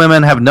most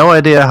women have no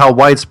idea how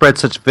widespread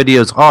such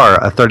videos are,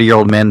 a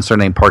 30-year-old man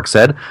surnamed Park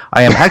said.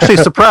 I am actually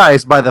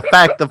surprised by the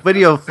fact the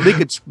video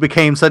leakage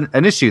became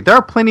an issue. There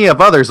are plenty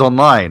of others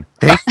online.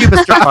 Thank you,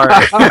 Mr. Park.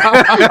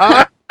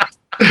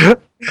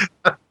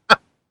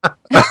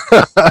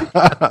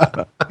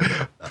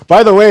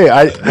 By the way,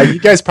 you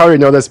guys probably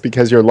know this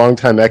because you're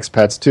longtime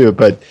expats too,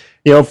 but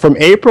from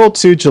April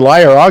to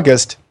July or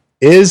August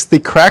is the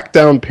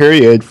crackdown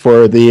period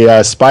for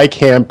the spy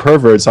cam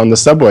perverts on the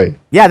subway.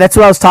 Yeah, that's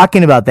what I was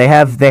talking about. They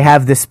have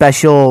the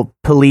special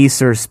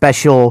police or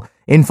special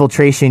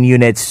infiltration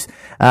units,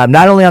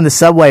 not only on the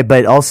subway,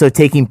 but also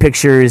taking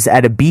pictures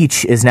at a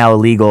beach is now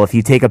illegal. If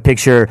you take a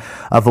picture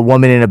of a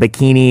woman in a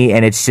bikini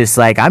and it's just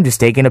like, I'm just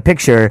taking a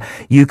picture,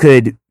 you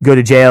could go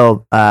to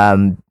jail,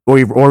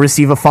 or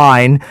receive a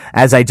fine,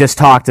 as I just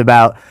talked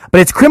about.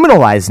 But it's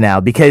criminalized now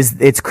because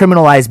it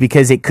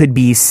could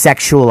be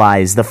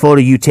sexualized. The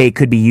photo you take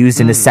could be used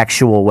in a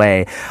sexual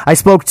way. I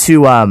spoke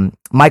to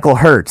Michael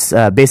Hertz,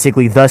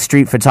 basically the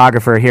street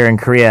photographer here in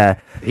Korea.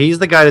 He's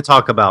the guy to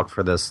talk about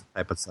for this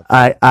type of stuff.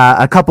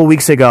 A couple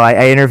weeks ago,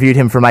 I interviewed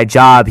him for my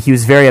job. He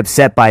was very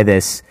upset by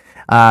this.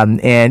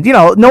 And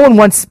no one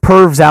wants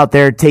pervs out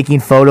there taking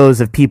photos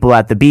of people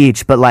at the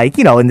beach, but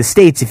in the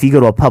States, if you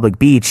go to a public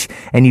beach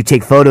and you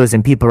take photos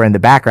and people are in the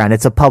background,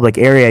 it's a public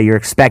area. You're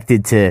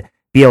expected to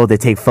be able to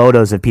take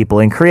photos of people.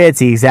 In Korea, it's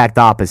the exact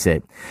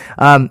opposite.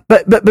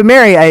 But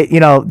Mary,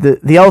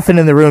 the elephant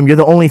in the room, you're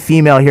the only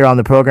female here on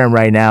the program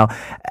right now.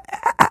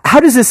 How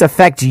does this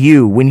affect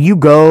you when you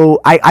go?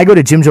 I go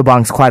to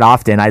Jjimjilbangs quite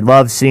often. I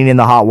love sitting in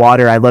the hot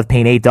water. I love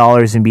paying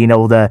 $8 and being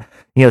able to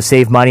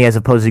save money as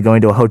opposed to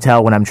going to a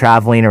hotel when I'm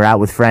traveling or out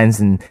with friends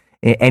in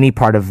any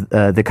part of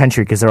the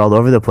country because they're all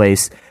over the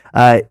place.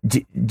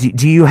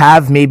 Do you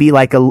have maybe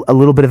like a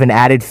little bit of an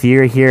added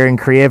fear here in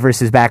Korea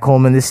versus back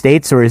home in the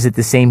States, or is it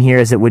the same here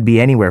as it would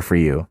be anywhere for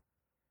you?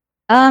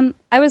 I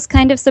was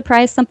kind of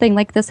surprised something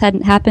like this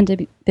hadn't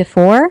happened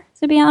before,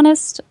 to be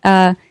honest.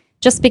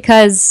 Just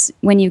because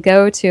when you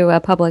go to a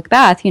public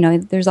bath,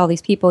 there's all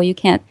these people.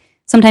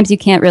 Sometimes you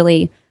can't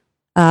really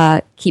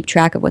keep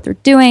track of what they're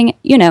doing,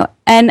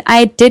 and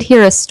I did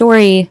hear a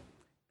story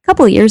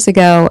couple years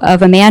ago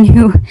of a man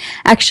who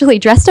actually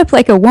dressed up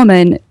like a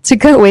woman to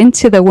go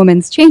into the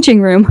women's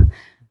changing room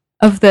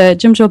of the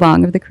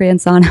Jjimjilbang, of the Korean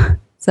sauna.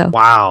 So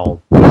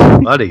Wow.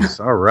 Buddies.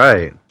 All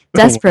right.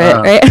 desperate,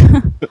 Wow.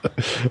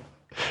 right?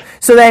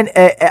 So then,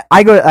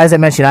 I go, as I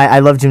mentioned, I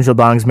love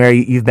Jjimjilbangs.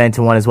 Mary, you've been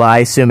to one as well. I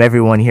assume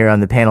everyone here on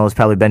the panel has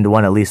probably been to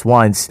one at least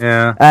once.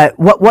 Yeah.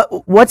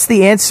 What's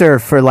the answer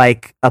for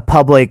like a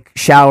public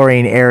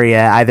showering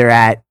area, either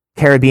at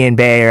Caribbean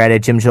Bay or at a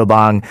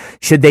Jjimjilbang?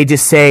 Should they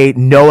just say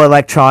no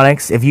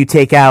electronics? If you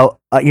take out,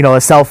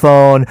 a cell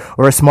phone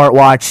or a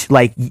smartwatch,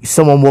 like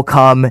someone will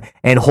come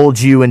and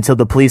hold you until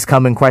the police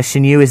come and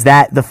question you. Is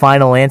that the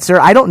final answer?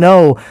 I don't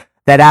know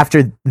that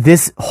after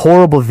this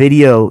horrible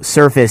video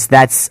surfaced,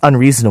 that's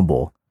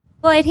unreasonable.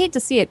 Well, I'd hate to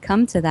see it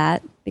come to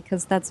that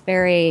because that's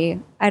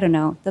very, I don't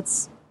know,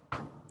 it's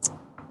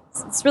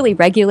really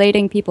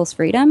regulating people's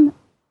freedom.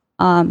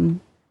 On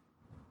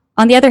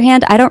the other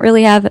hand, I don't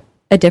really have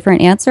a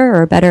different answer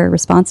or a better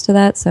response to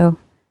that, so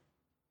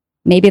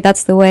maybe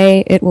that's the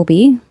way it will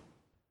be.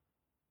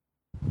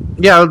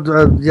 Yeah,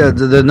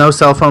 the no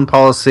cell phone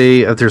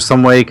policy. If there's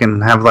some way you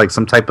can have like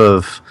some type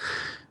of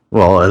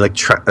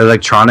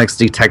electronics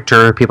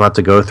detector people have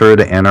to go through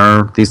to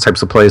enter these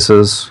types of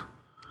places.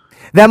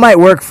 That might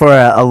work for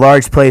a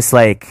large place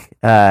like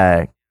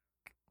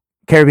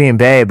Caribbean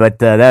Bay, but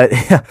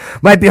that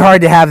might be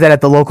hard to have that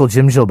at the local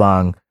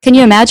Jjimjilbang. Can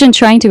you imagine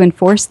trying to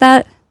enforce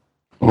that?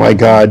 Oh my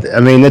God! I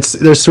mean,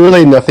 there's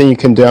really nothing you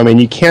can do. I mean,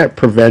 you can't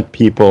prevent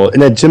people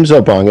in a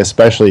Jjimjilbang,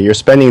 especially. You're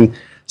spending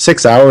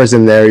 6 hours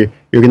in there.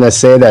 You're gonna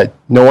say that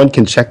no one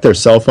can check their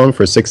cell phone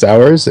for 6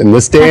 hours in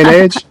this day and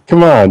age?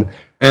 Come on,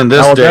 And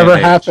this that will day and never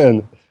age.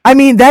 happen. I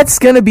mean, that's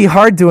going to be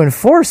hard to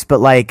enforce, but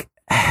like,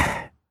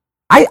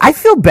 I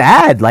feel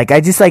bad. Like,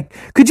 I just like,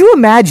 could you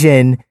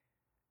imagine?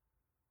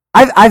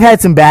 I've had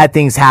some bad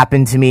things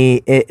happen to me,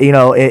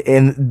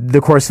 in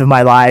the course of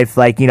my life.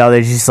 Like,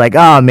 there's just like,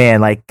 oh man,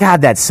 like,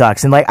 God, that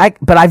sucks. And like,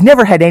 but I've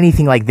never had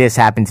anything like this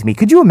happen to me.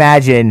 Could you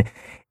imagine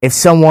if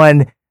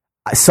someone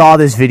saw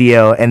this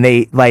video and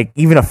they like,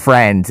 even a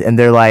friend, and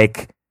they're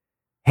like,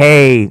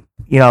 hey,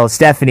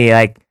 Stephanie,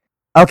 like,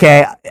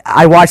 okay,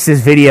 I watched this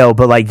video,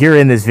 but like, you're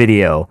in this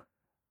video.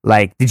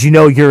 Like, did you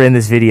know you're in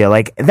this video?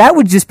 Like, that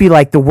would just be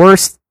like the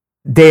worst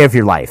day of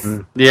your life.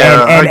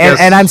 Yeah, and I guess.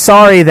 and I'm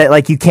sorry that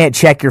like you can't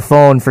check your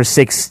phone for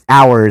 6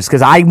 hours,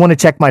 because I want to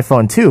check my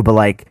phone too, but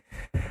like,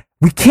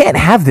 we can't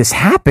have this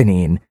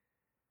happening.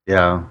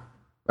 Yeah.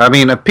 I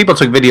mean, if people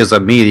took videos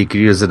of me, you could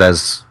use it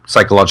as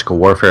psychological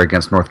warfare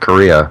against North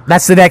Korea.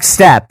 That's the next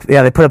step.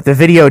 Yeah, they put up the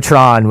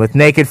Videotron with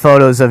naked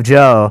photos of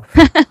Joe.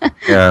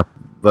 Yeah,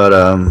 but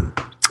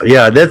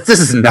yeah, this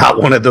is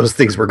not one of those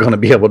things we're going to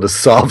be able to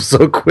solve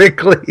so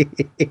quickly.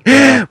 We're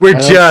I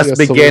don't see just a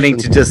beginning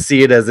solution. to just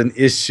see it as an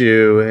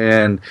issue,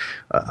 and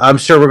I'm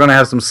sure we're going to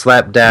have some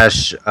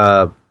slapdash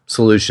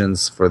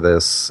solutions for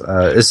this.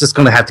 It's just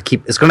going to have to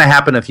keep. It's going to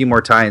happen a few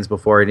more times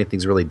before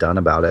anything's really done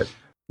about it.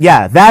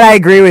 Yeah, that I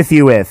agree with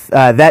you with.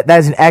 That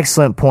is an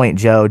excellent point,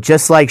 Joe.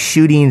 Just like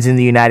shootings in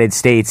the United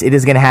States, it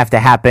is going to have to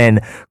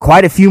happen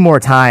quite a few more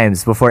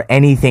times before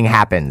anything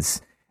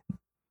happens.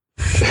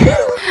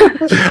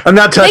 I'm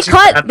not touching.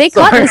 They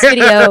caught this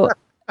video.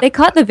 They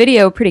caught the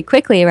video pretty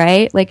quickly,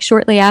 right? Like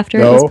shortly after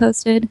it No. was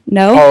posted.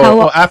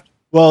 No,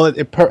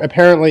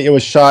 Apparently it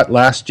was shot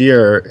last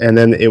year, and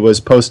then it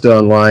was posted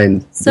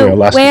online. so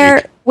last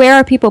week. where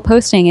are people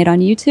posting it, on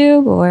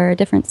YouTube or a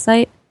different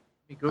site?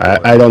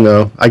 I don't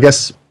know. I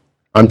guess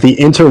on the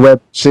interweb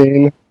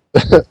scene.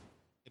 It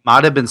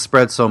might have been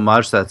spread so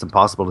much that it's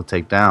impossible to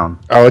take down.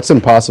 Oh, it's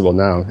impossible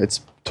now. It's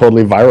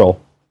totally viral.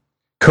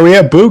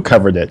 Korea Boo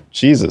covered it.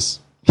 Jesus.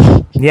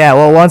 Yeah,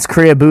 well, once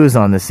Korea Boo's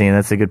on the scene,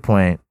 that's a good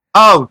point.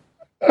 Oh,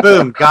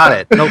 boom, got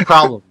it. No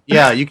problem.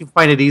 Yeah, you can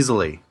find it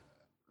easily.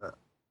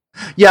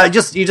 Yeah, you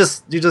just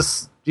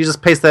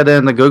paste that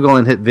in the Google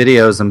and hit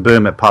videos, and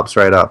boom, it pops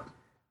right up.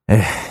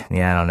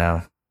 Yeah, I don't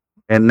know.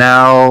 And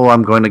now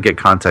I'm going to get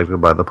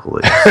contacted by the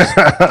police.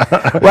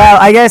 Well,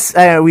 I guess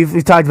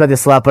we've talked about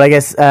this a lot, but I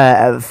guess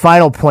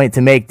final point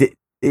to make.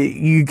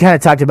 You kind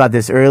of talked about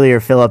this earlier,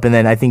 Philip, and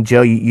then I think,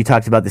 Joe, you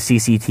talked about the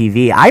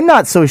CCTV. I'm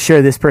not so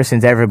sure this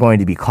person's ever going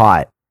to be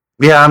caught.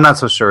 Yeah, I'm not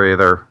so sure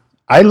either.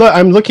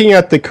 I'm looking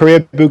at the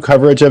Korea Boo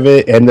coverage of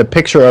it, and the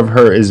picture of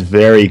her is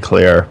very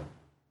clear.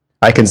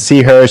 I can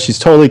see her. She's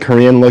totally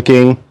Korean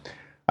looking.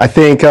 I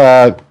think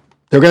they're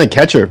going to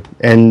catch her,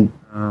 and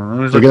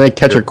they're going to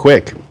catch her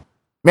quick.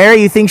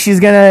 Mary, you think she's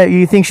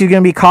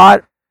gonna be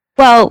caught?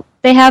 Well,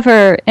 they have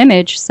her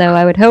image, so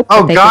I would hope.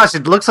 Oh that they gosh,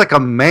 it looks like a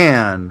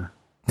man.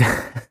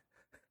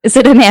 is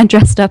it a man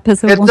dressed up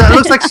as a It woman?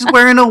 looks like she's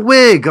wearing a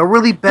wig, a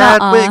really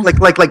bad Uh-uh. wig,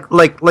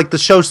 like the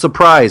show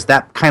Surprise,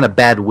 that kind of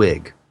bad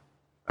wig.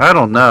 I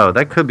don't know.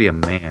 That could be a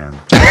man.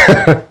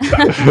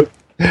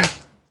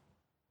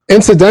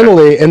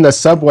 Incidentally, in the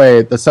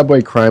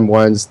subway crime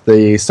ones,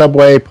 the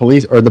subway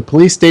police or the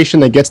police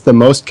station that gets the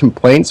most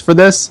complaints for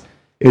this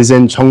is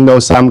in Cheongno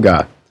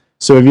Samga.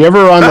 So if you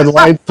ever on the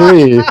line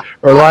 3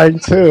 or line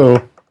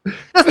 2,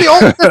 That's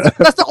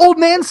the old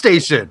man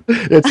station.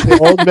 it's the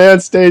old man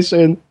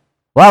station.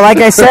 Well, like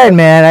I said,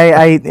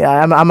 man,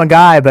 I'm a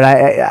guy, but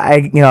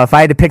I if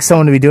I had to pick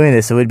someone to be doing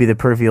this, it would be the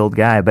pervy old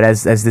guy. But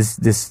as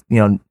this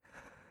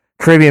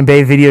Caribbean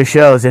Bay video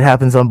shows, it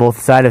happens on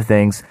both sides of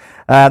things.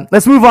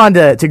 Let's move on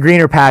to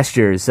greener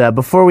pastures.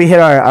 Before we hit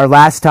our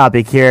last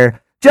topic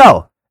here,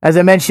 Joe, as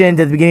I mentioned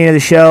at the beginning of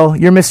the show,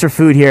 you're Mr.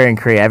 Food here in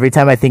Korea. Every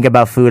time I think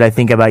about food, I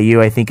think about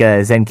you. I think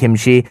Zen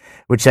Kimchi,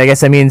 which I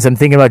guess that means I'm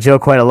thinking about Joe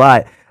quite a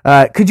lot.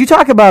 Could you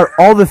talk about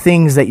all the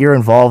things that you're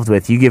involved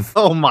with? You give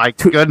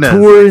goodness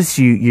tours.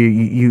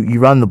 You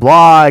run the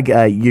blog.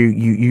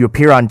 You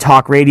appear on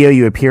talk radio.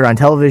 You appear on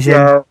television.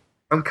 Yeah,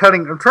 I'm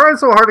trying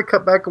so hard to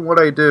cut back on what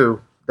I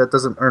do. That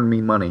doesn't earn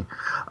me money.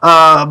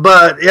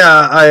 But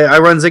yeah, I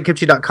run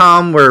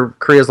zenkimchi.com. We're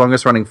Korea's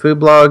longest running food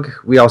blog.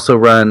 We also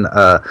run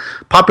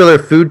popular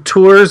food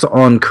tours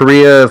on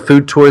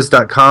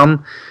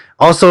koreafoodtours.com.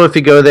 Also, if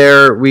you go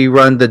there, we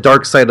run the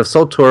Dark Side of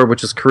Seoul tour,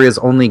 which is Korea's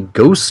only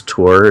ghost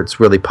tour. It's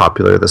really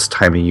popular this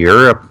time of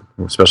year,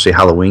 especially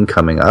Halloween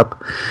coming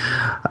up.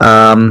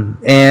 And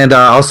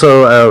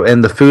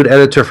the food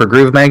editor for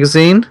Groove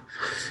Magazine.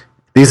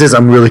 These days,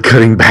 I'm really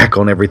cutting back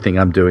on everything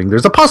I'm doing.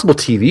 There's a possible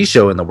TV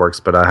show in the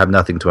works, but I have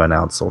nothing to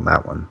announce on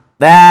that one.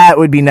 That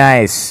would be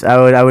nice.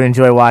 I would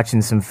enjoy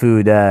watching some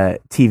food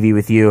TV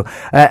with you.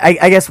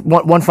 I guess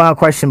one final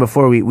question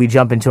before we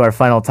jump into our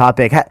final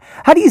topic.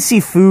 How do you see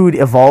food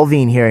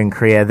evolving here in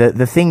Korea?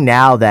 The thing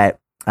now that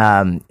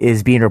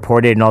is being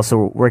reported, and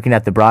also working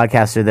at the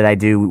broadcaster that I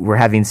do, we're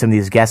having some of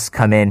these guests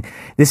come in.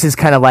 This is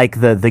kind of like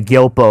the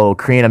Gyopo,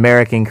 Korean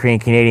American, Korean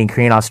Canadian,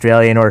 Korean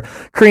Australian, or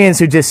Koreans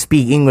who just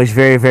speak English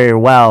very, very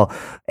well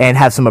and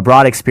have some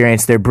abroad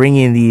experience. They're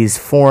bringing these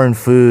foreign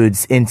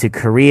foods into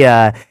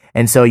Korea.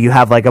 And so you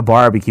have like a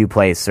barbecue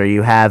place, or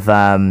you have,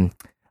 I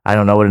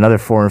don't know what another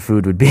foreign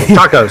food would be.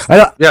 Tacos.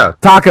 Yeah.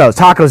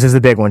 Tacos is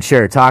the big one.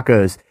 Sure.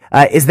 Tacos.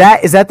 Is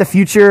that the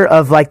future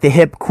of like the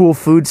hip, cool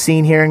food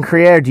scene here in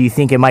Korea, or do you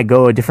think it might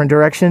go a different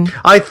direction?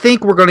 I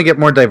think we're going to get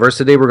more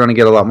diversity. We're going to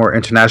get a lot more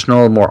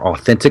international, more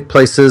authentic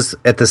places.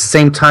 At the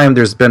same time,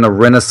 there's been a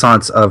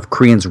renaissance of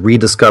Koreans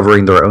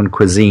rediscovering their own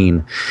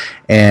cuisine.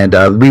 And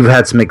we've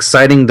had some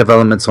exciting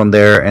developments on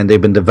there, and they've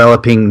been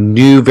developing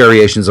new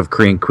variations of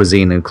Korean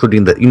cuisine,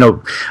 including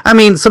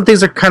some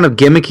things are kind of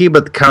gimmicky,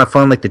 but kind of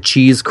fun, like the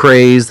cheese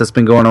craze that's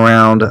been going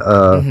around,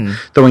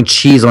 throwing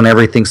cheese on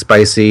everything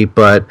spicy.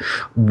 But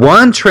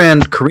one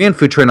trend, Korean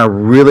food trend I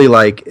really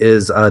like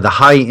is the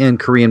high-end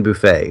Korean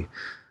buffet.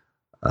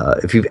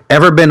 If you've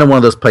ever been to one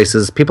of those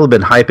places, people have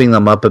been hyping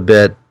them up a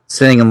bit,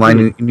 sitting in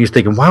line, and you're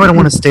thinking, why would I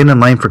want to stand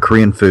in line for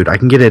Korean food? I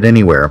can get it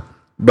anywhere.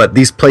 But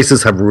these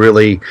places have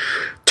really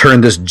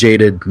turned this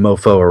jaded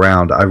mofo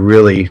around. I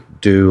really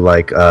do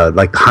like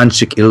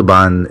Hanshik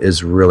Ilban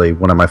is really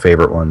one of my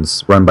favorite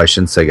ones, run by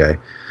Shinsegae.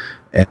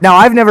 Now,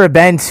 I've never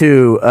been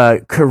to a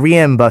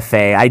Korean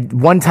buffet.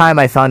 One time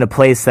I found a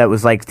place that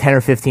was like $10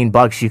 or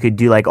 $15. You could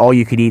do like all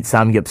you could eat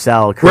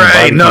samgyeopsal.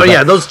 Right? No,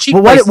 yeah, those cheap.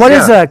 But places, what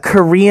does a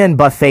Korean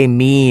buffet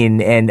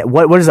mean, and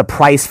what is the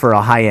price for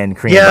a high end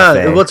Korean buffet?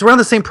 Yeah, well, it's around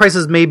the same price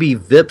as maybe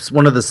Vips,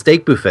 one of the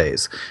steak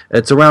buffets.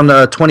 It's around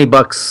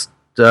 $20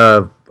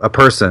 a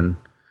person.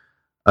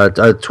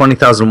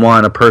 20,000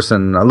 won a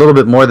person, a little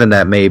bit more than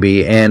that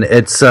maybe, and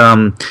it's a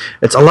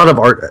lot of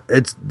art.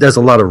 It does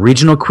a lot of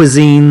regional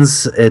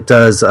cuisines. It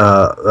does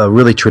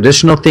really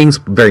traditional things,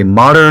 very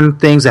modern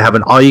things. They have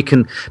an all you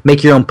can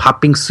make your own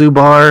popping su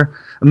bar.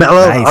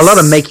 Nice. A lot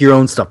of make your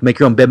own stuff, make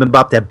your own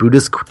bibimbap, that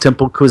Buddhist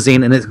temple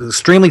cuisine, and it's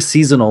extremely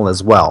seasonal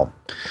as well.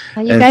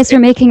 You guys are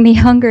making me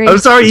hungry. I'm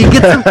sorry, you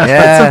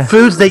get some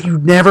foods that you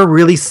never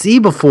really see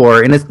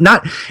before, and it's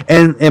not.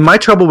 And my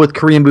trouble with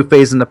Korean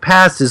buffets in the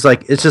past is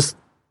like it's just.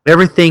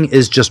 Everything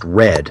is just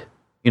red.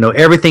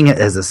 Everything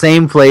has the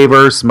same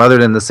flavor,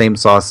 smothered in the same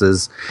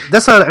sauces.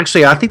 That's not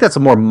actually, I think that's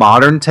a more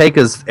modern take,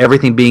 is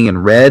everything being in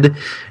red.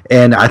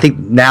 And I think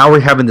now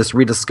we're having this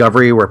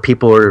rediscovery where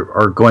people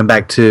are going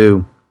back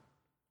to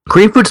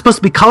Korean food's supposed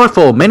to be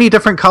colorful, many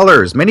different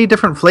colors, many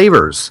different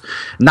flavors,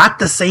 not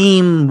the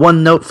same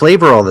one-note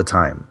flavor all the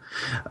time.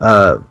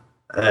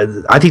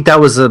 I think that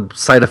was a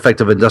side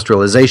effect of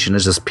industrialization.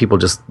 It's just people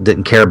just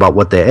didn't care about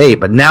what they ate.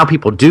 But now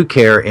people do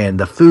care, and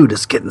the food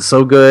is getting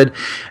so good.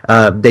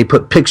 They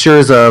put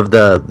pictures of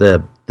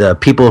the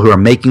people who are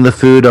making the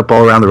food up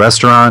all around the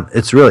restaurant.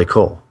 It's really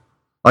cool.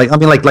 Like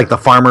the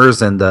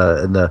farmers and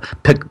the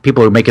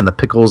people who are making the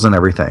pickles and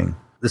everything.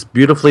 It's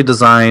beautifully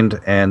designed,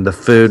 and the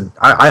food.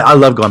 I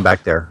love going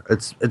back there.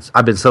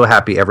 I've been so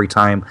happy every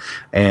time,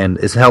 and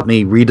it's helped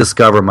me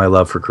rediscover my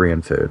love for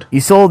Korean food.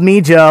 You sold me,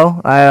 Joe.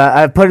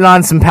 I've put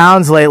on some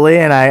pounds lately,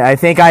 and I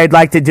think I'd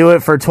like to do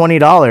it for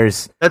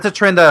 $20. That's a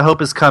trend that I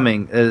hope is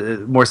coming.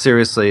 More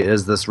seriously,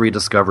 is this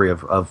rediscovery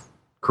of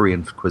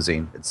Korean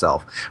cuisine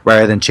itself,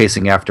 rather than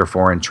chasing after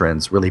foreign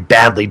trends, really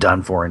badly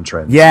done foreign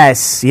trends.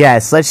 Yes.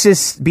 Let's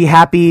just be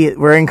happy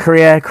we're in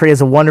Korea.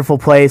 Korea's a wonderful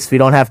place. We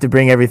don't have to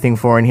bring everything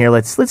foreign here.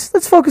 Let's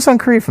focus on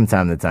Korea from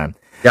time to time.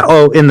 Yeah.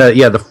 Oh,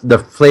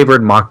 the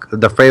flavored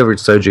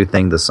soju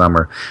thing this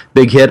summer,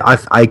 big hit.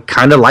 I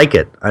kind of like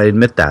it. I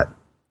admit that.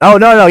 Oh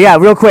no, yeah.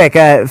 Real quick,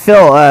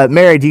 Phil,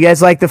 Mary, do you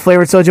guys like the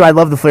flavored soju? I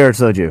love the flavored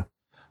soju.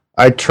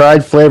 I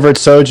tried flavored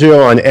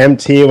soju on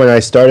MT when I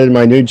started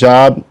my new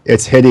job.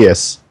 It's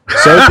hideous.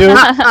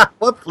 Soju.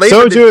 What flavor?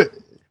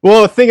 Soju.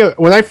 Well, think of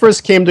when I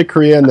first came to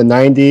Korea in the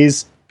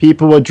 90s,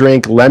 people would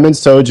drink lemon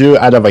soju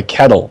out of a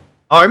kettle.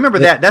 Oh, I remember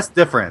that. That's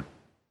different.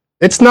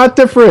 It's not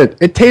different.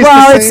 It tastes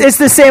Well, the same. it's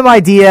the same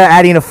idea.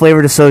 Adding a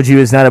flavor to soju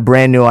is not a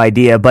brand new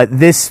idea, but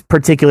this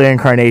particular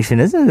incarnation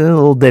is a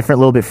little different, a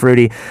little bit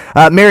fruity.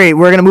 Mary,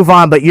 we're gonna move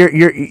on, but you're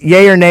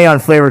yay or nay on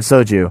flavored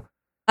soju?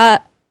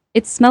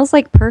 It smells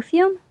like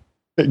perfume.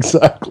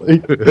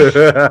 Exactly.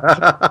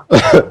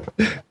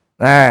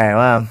 All right,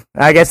 well,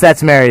 I guess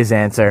that's Mary's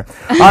answer.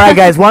 All right,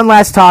 guys, one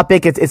last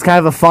topic. It's kind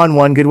of a fun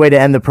one. Good way to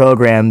end the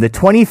program. The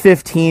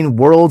 2015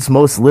 World's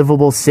Most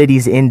Livable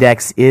Cities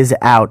Index is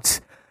out.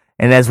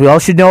 And as we all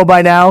should know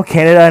by now,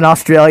 Canada and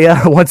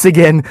Australia, once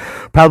again,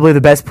 probably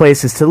the best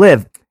places to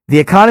live. The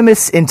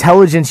Economist's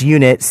Intelligence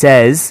Unit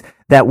says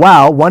that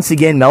while, once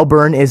again,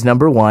 Melbourne is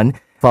number one,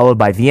 followed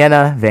by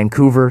Vienna,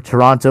 Vancouver,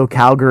 Toronto,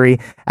 Calgary,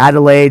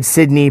 Adelaide,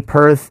 Sydney,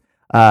 Perth,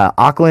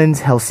 Auckland,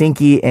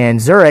 Helsinki,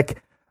 and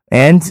Zurich.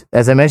 And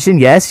as I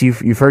mentioned, yes,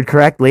 you've heard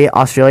correctly,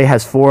 Australia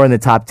has 4 in the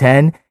top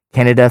 10,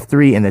 Canada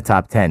 3 in the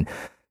top 10,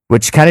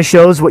 which kind of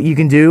shows what you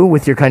can do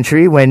with your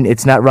country when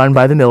it's not run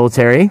by the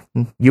military.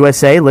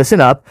 USA,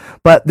 listen up.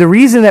 But the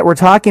reason that we're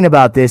talking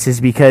about this is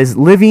because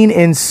living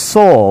in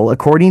Seoul,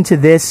 according to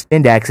this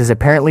index, is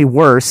apparently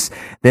worse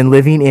than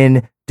living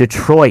in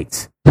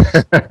Detroit.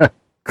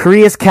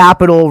 Korea's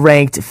capital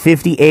ranked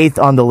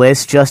 58th on the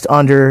list, just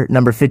under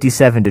number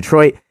 57,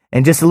 Detroit.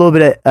 And just a little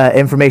bit of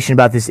information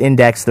about this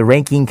index. The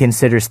ranking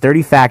considers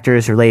 30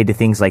 factors related to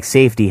things like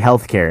safety,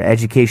 healthcare,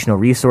 educational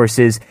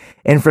resources,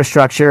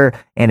 infrastructure,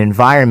 and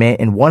environment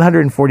in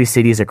 140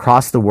 cities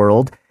across the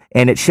world.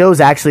 And it shows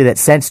actually that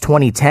since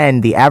 2010,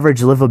 the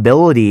average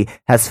livability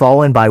has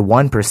fallen by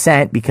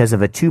 1% because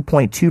of a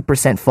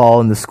 2.2%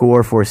 fall in the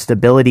score for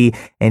stability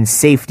and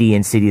safety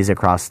in cities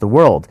across the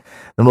world.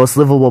 The most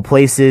livable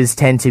places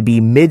tend to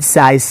be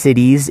mid-sized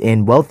cities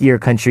in wealthier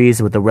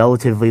countries with a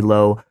relatively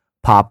low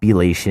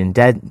population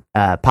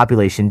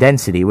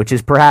density, which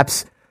is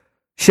perhaps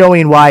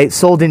showing why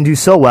Seoul didn't do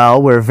so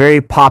well. We're a very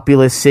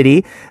populous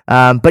city.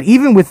 But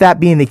even with that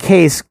being the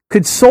case,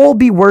 could Seoul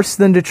be worse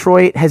than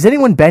Detroit? Has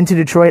anyone been to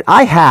Detroit?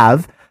 I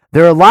have.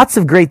 There are lots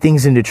of great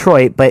things in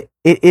Detroit, but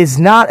it is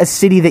not a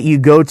city that you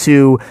go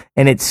to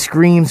and it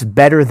screams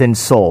better than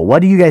Seoul.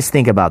 What do you guys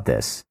think about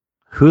this?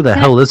 Who the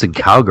hell is in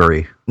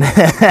Calgary?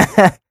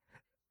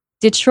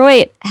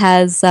 Detroit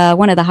has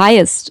one of the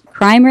highest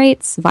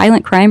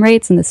violent crime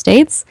rates in the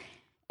States,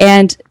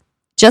 and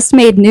just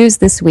made news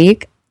this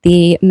week.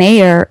 The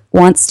mayor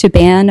wants to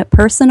ban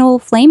personal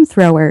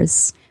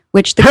flamethrowers,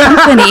 which the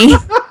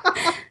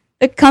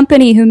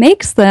company who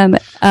makes them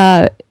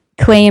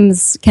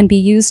claims can be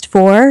used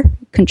for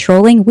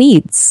controlling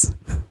weeds.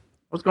 I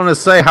was going to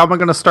say, how am I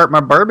going to start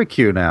my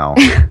barbecue now?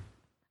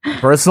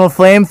 Personal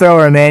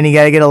flamethrower, man. You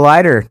got to get a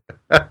lighter.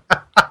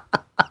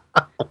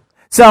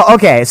 So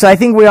I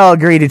think we all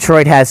agree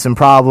Detroit has some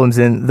problems,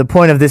 and the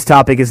point of this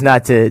topic is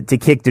not to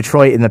kick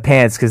Detroit in the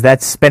pants, because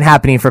that's been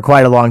happening for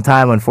quite a long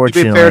time,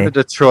 unfortunately. To be fair to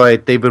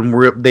Detroit, they've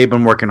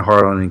been working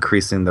hard on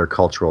increasing their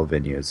cultural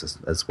venues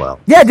as well.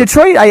 Yeah,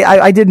 Detroit,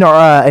 I did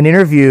an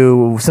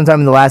interview sometime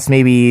in the last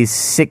maybe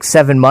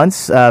 6-7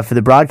 months for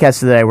the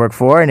broadcaster that I work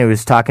for, and it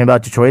was talking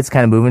about Detroit's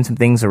kind of moving some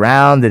things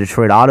around. The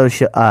Detroit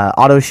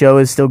Auto Show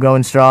is still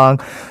going strong.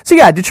 So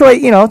yeah,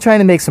 Detroit, trying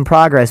to make some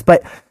progress,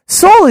 but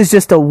Seoul is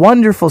just a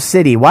wonderful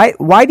city.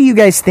 Why do you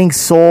guys think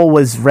Seoul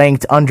was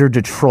ranked under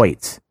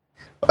Detroit?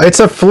 It's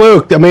a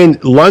fluke. I mean,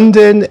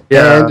 London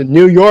and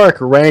New York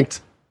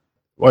ranked.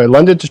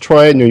 London,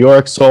 Detroit, New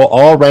York, Seoul,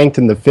 all ranked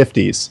in the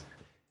 50s.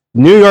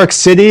 New York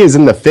City is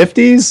in the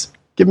 50s?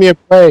 Give me a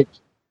break.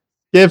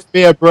 Give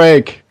me a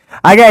break.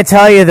 I gotta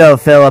tell you though,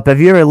 Philip, have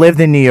you ever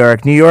lived in New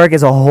York? New York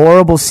is a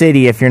horrible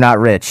city if you're not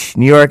rich.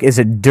 New York is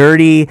a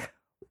dirty,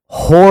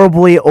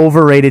 horribly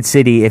overrated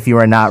city if you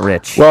are not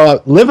rich.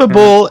 Well,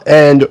 livable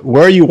and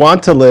where you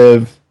want to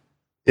live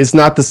is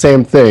not the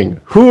same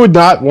thing. Who would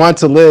not want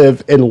to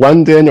live in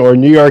London or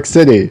New York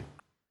City?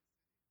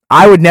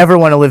 I would never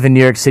want to live in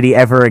New York City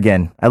ever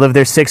again. I lived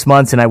there 6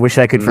 months and I wish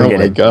I could forget it. Oh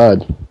my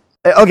God.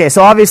 Okay,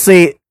 so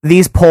obviously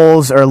these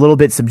polls are a little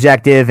bit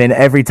subjective, and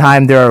every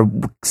time there are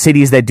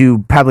cities that do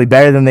probably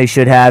better than they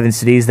should have and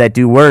cities that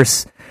do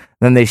worse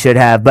than they should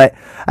have. But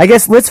I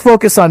guess let's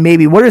focus on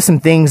maybe what are some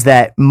things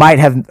that might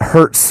have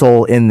hurt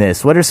Seoul in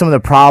this? What are some of the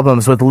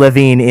problems with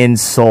living in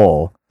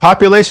Seoul?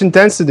 Population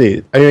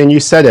density. I mean, you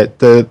said it.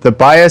 The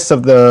bias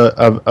of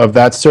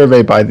that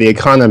survey by The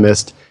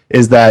Economist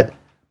is that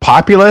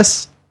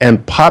populous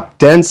and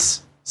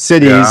pop-dense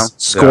cities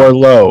score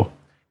low.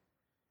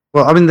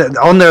 Well, I mean,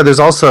 on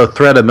there's also a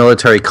threat of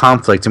military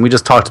conflict, and we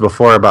just talked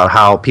before about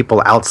how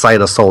people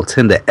outside of Seoul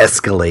tend to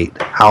escalate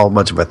how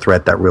much of a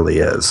threat that really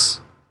is.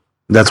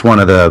 That's one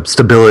of the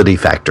stability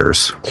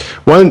factors.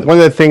 One of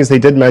the things they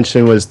did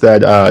mention was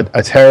that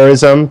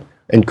terrorism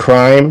and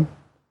crime.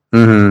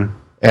 Mm-hmm.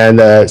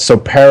 And so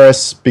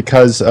Paris,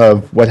 because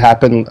of what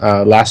happened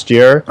last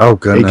year,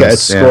 it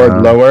gets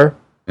scored lower.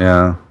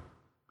 Yeah.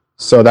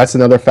 So that's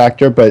another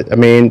factor. But I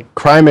mean,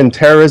 crime and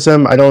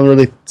terrorism, I don't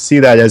really see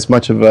that as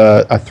much of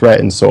a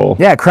threat in Seoul.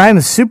 Yeah, crime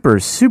is super,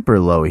 super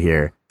low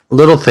here.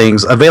 Little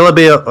things,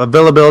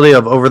 availability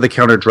of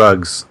over-the-counter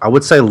drugs. I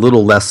would say a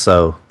little less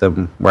so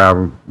than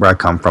where I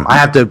come from. I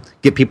have to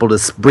get people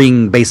to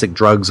bring basic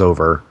drugs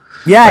over.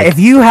 Yeah, if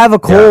you have a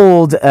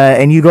cold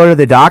and you go to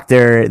the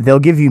doctor, they'll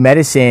give you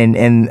medicine.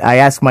 And I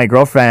ask my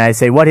girlfriend, I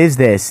say, "What is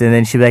this?" And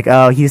then she'll be like,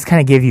 "Oh, he just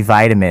kind of gave you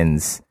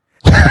vitamins."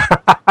 And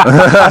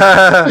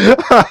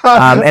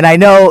I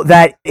know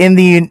that in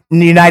the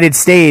United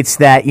States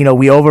that, you know,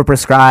 we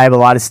overprescribe a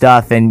lot of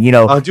stuff, and, you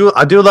know, I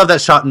do love that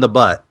shot in the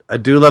butt. I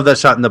do love that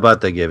shot in the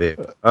butt they give you.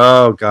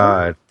 Oh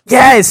God.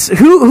 yes,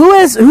 who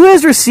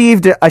has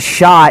received a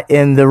shot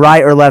in the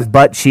right or left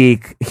butt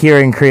cheek here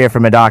in Korea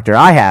from a doctor?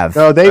 I have.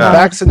 No, they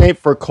vaccinate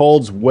for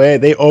colds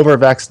they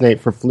over-vaccinate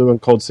for flu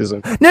and cold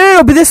season.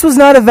 No, but this was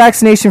not a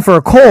vaccination for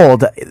a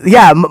cold.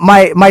 Yeah,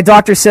 my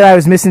doctor said I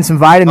was missing some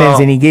vitamins,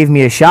 and he gave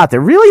me a shot that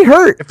really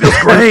hurt. It feels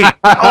great.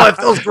 It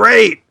feels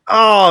great.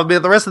 Oh,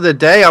 man, the rest of the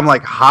day I'm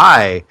like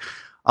high.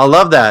 I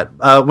love that.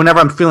 Whenever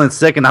I'm feeling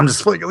sick and I'm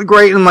just feeling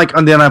great,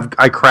 and then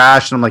I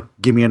crash and I'm like,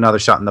 give me another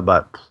shot in the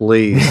butt,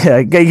 please.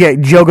 Yeah,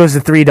 Joe goes to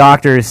 3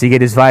 doctors to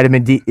get his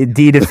vitamin D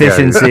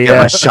deficiency.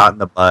 Get my shot in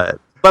the butt.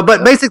 But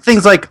basic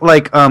things like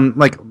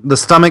the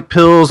stomach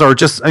pills, or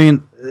just, I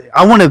mean,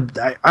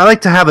 I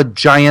like to have a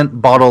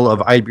giant bottle of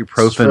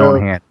ibuprofen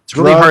on hand. It's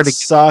really hard to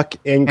suck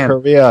in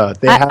Korea.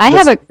 They I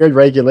have have good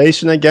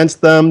regulation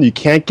against them. You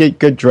can't get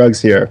good drugs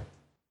here.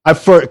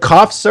 For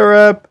cough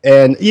syrup,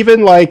 and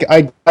even like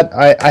I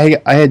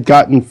had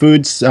gotten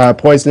food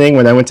poisoning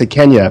when I went to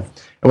Kenya,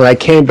 and when I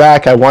came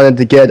back, I wanted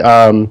to get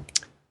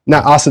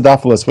not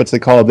acidophilus, what's it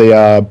called,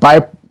 the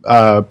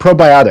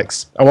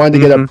probiotics. I wanted to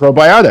get a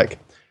probiotic,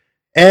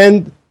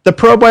 and the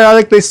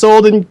probiotic they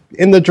sold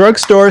in the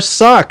drugstore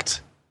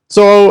sucked.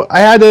 So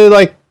I had to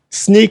I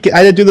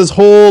had to do this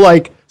whole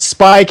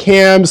spy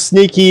cam,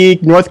 sneaky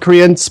North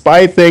Korean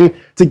spy thing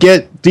to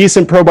get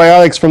decent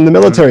probiotics from the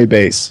military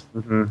base.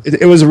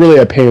 It was really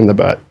a pain in the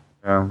butt.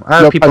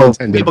 Yeah.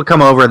 People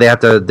come over. They have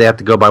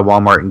to go by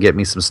Walmart and get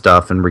me some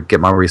stuff and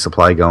get my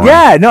resupply going.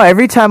 Yeah, no.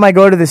 Every time I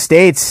go to the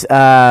States,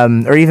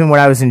 or even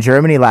when I was in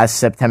Germany last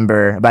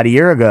September, about a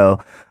year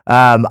ago,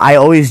 I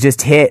always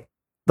just hit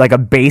like a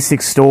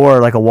basic store,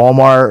 like a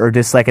Walmart or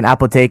just like an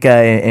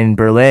Apotheca in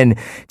Berlin,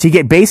 to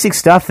get basic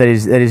stuff that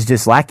is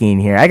just lacking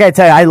here. I gotta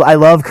tell you, I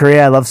love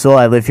Korea. I love Seoul.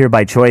 I live here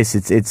by choice.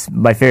 It's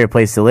my favorite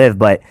place to live.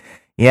 But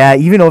yeah,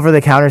 even over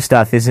the counter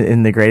stuff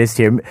isn't the greatest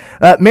here.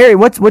 Mary,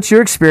 what's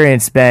your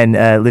experience been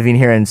living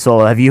here in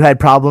Seoul? Have you had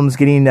problems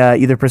getting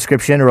either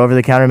prescription or over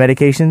the counter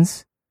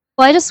medications?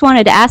 Well, I just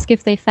wanted to ask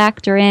if they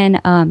factor in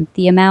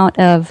the amount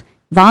of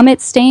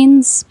vomit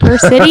stains per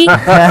city.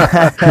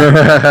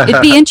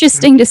 It'd be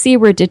interesting to see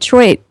where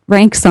Detroit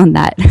ranks on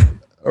that.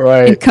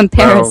 Right. In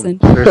comparison.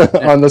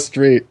 On the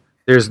street.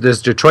 There's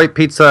Detroit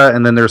pizza,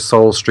 and then there's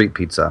Seoul street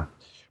pizza.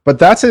 But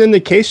that's an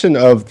indication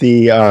of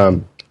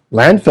the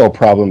landfill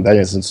problem that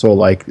is in Seoul.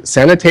 Like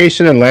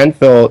sanitation and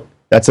landfill,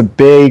 that's a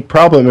big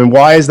problem. And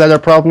why is that a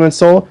problem in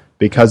Seoul?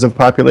 Because of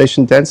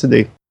population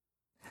density.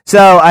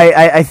 So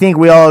I think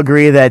we all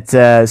agree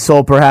that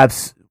Seoul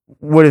perhaps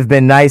would have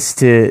been nice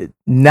to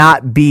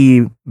not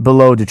be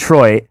below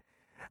Detroit.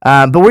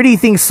 But where do you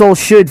think Seoul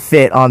should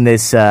fit on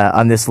this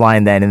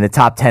line then, in the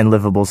top 10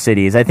 livable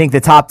cities? I think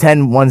the top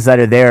 10 ones that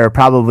are there are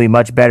probably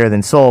much better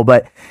than Seoul,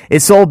 but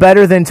is Seoul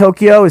better than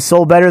Tokyo? Is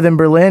Seoul better than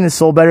Berlin? Is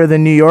Seoul better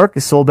than New York?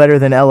 Is Seoul better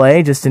than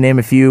LA, just to name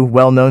a few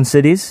well-known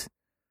cities?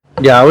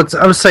 Yeah, I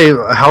would say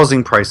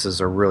housing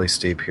prices are really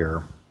steep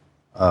here.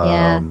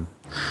 Yeah.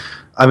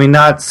 I mean,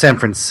 not San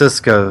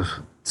Francisco,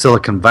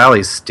 Silicon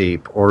Valley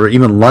steep, or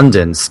even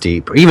London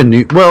steep, or even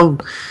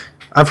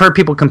I've heard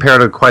people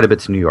compare it quite a bit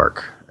to New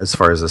York as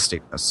far as the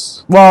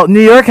steepness. Well,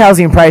 New York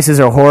housing prices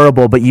are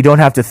horrible, but you don't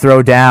have to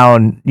throw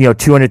down,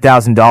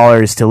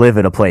 $200,000 to live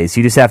at a place.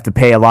 You just have to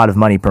pay a lot of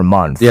money per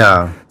month.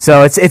 Yeah.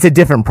 So it's a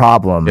different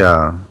problem.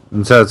 Yeah.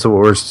 And so that's what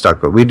we're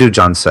stuck with. We do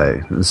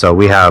Jeonsei, and so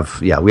we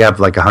have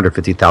like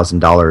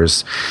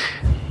 $150,000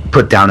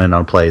 put down in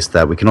a place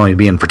that we can only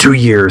be in for 2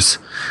 years.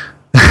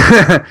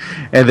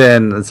 And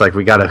then it's like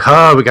we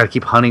gotta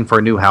keep hunting for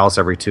a new house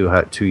every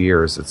 2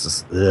 years. It's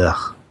just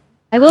ugh.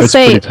 I will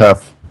say, pretty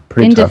tough.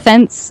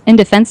 in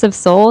defense of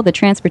Seoul, the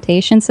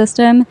transportation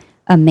system,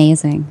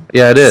 amazing.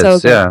 Yeah, it is. So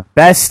good. Yeah,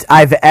 Best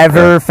I've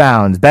ever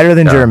found. Better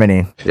than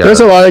Germany. yeah.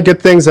 There's a lot of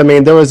good things. I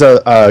mean, there was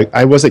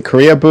I was at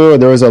Koreaboo,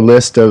 there was a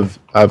list of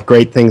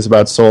great things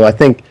about Seoul. I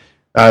think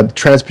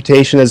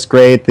transportation is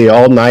great. The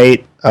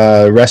all-night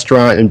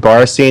restaurant and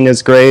bar scene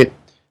is great.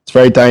 It's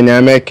very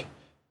dynamic.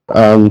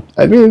 I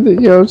mean,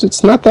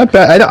 it's not that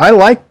bad. I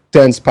like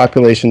dense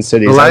population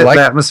cities. I like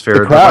the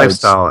atmosphere, the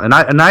lifestyle, and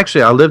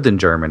actually I lived in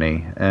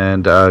Germany,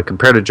 and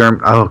compared to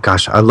Germany, oh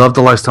gosh, I love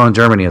the lifestyle in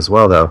Germany as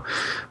well, though.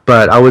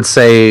 But I would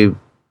say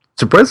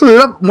surprisingly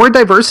more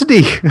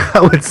diversity,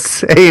 I would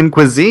say, in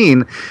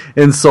cuisine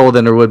in Seoul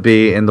than there would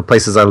be in the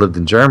places I lived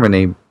in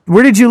Germany.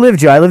 Where did you live,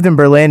 Joe? I lived in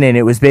Berlin, and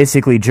it was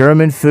basically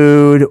German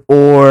food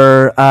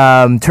or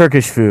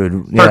Turkish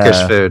food.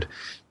 Turkish food.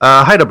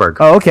 Heidelberg.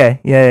 Oh, okay.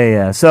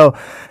 Yeah. So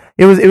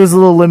it was a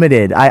little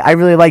limited. I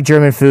really like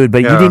German food,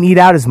 but you didn't eat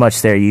out as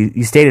much there.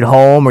 You stayed at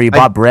home, or you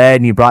bought bread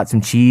and you brought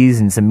some cheese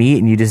and some meat,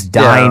 and you just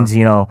dined,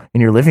 in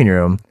your living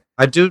room.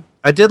 I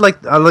did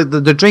like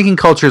the drinking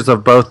cultures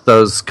of both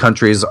those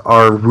countries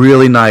are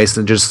really nice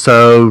and just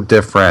so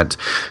different.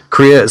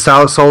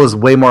 South Seoul is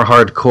way more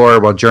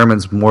hardcore, while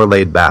German's more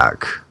laid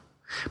back,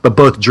 but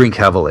both drink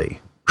heavily.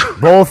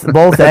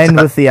 Both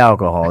end with the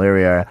alcohol. There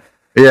we are.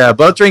 Yeah,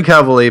 both drink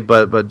heavily,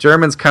 but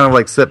German's kind of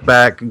like sit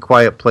back in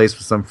quiet place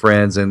with some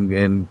friends,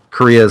 and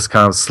Korea's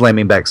kind of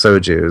slamming back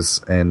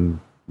sojus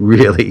and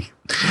really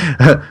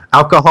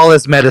alcohol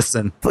is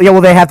medicine. Yeah,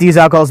 well, they have to use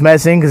alcohol as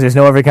medicine because there's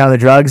no over-the-counter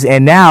drugs,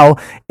 and now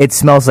it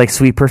smells like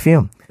sweet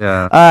perfume.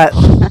 Yeah.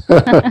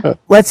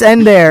 Let's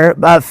end there.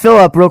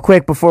 Philip, real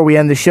quick before we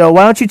end the show,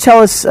 why don't you tell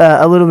us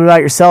a little bit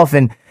about yourself?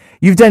 And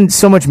you've done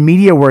so much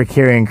media work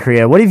here in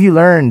Korea. What have you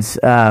learned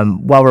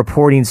while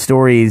reporting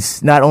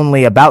stories, not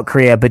only about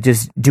Korea, but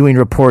just doing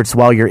reports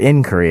while you're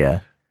in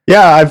Korea?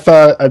 Yeah, I've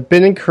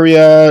been in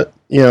Korea,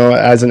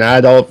 as an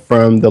adult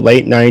from the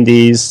late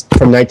 90s,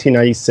 from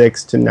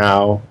 1996 to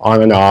now,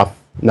 on and off,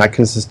 not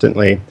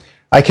consistently.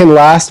 I can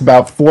last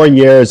about 4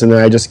 years, and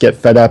then I just get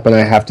fed up and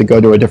I have to go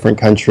to a different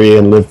country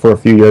and live for a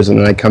few years, and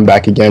then I come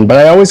back again. But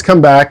I always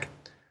come back.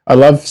 I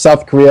love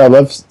South Korea. I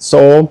love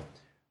Seoul.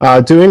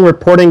 Doing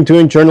reporting,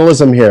 doing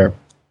journalism here.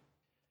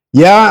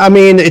 Yeah, I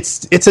mean,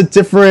 it's a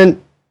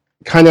different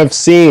kind of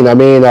scene. I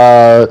mean,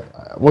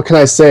 what can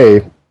I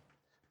say?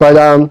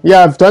 But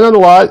yeah, I've done it a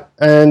lot,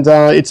 and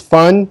it's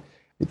fun.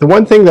 The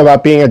one thing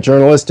about being a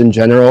journalist in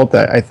general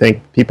that I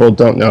think people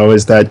don't know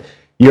is that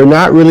you're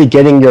not really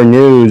getting your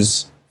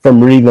news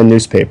from reading the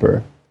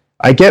newspaper.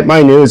 I get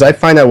my news, I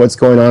find out what's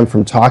going on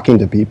from talking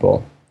to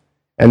people.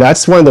 And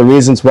that's one of the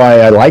reasons why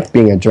I like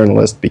being a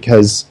journalist,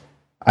 because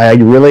I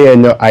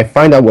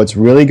find out what's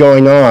really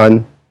going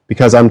on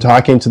because I'm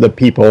talking to the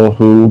people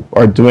who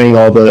are doing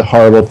all the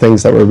horrible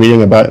things that we're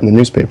reading about in the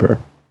newspaper.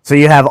 So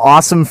you have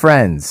awesome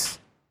friends.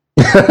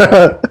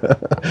 I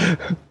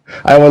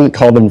wouldn't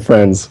call them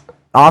friends.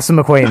 Awesome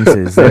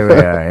acquaintances. There we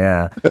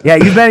are. Yeah.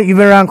 You've been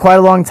around quite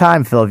a long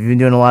time, Philip. You've been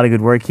doing a lot of good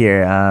work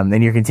here,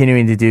 and you're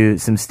continuing to do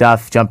some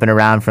stuff, jumping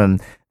around from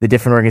the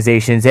different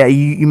organizations. Yeah,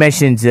 you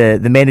mentioned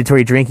the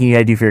mandatory drinking you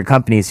had to do for your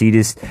company, so you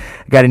just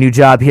got a new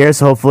job here.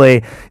 So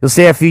hopefully you'll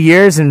stay a few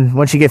years, and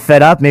once you get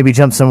fed up, maybe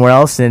jump somewhere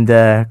else and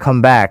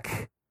come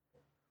back.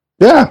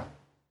 Yeah.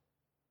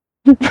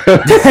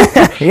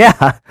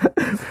 Yeah.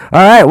 All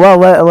right. Well,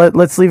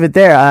 let's leave it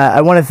there. I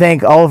want to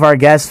thank all of our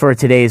guests for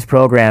today's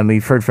program.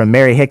 We've heard from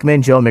Mary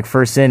Hickman, Joe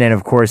McPherson, and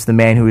of course the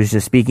man who was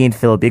just speaking,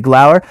 Philip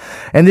Iglauer.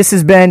 And this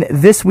has been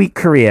This Week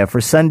Korea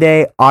for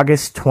Sunday,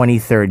 August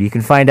 23rd. You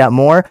can find out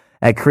more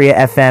at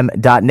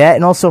KoreaFM.net,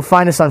 and also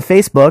find us on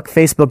Facebook,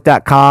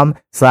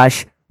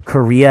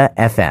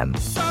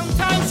 facebook.com/KoreaFM.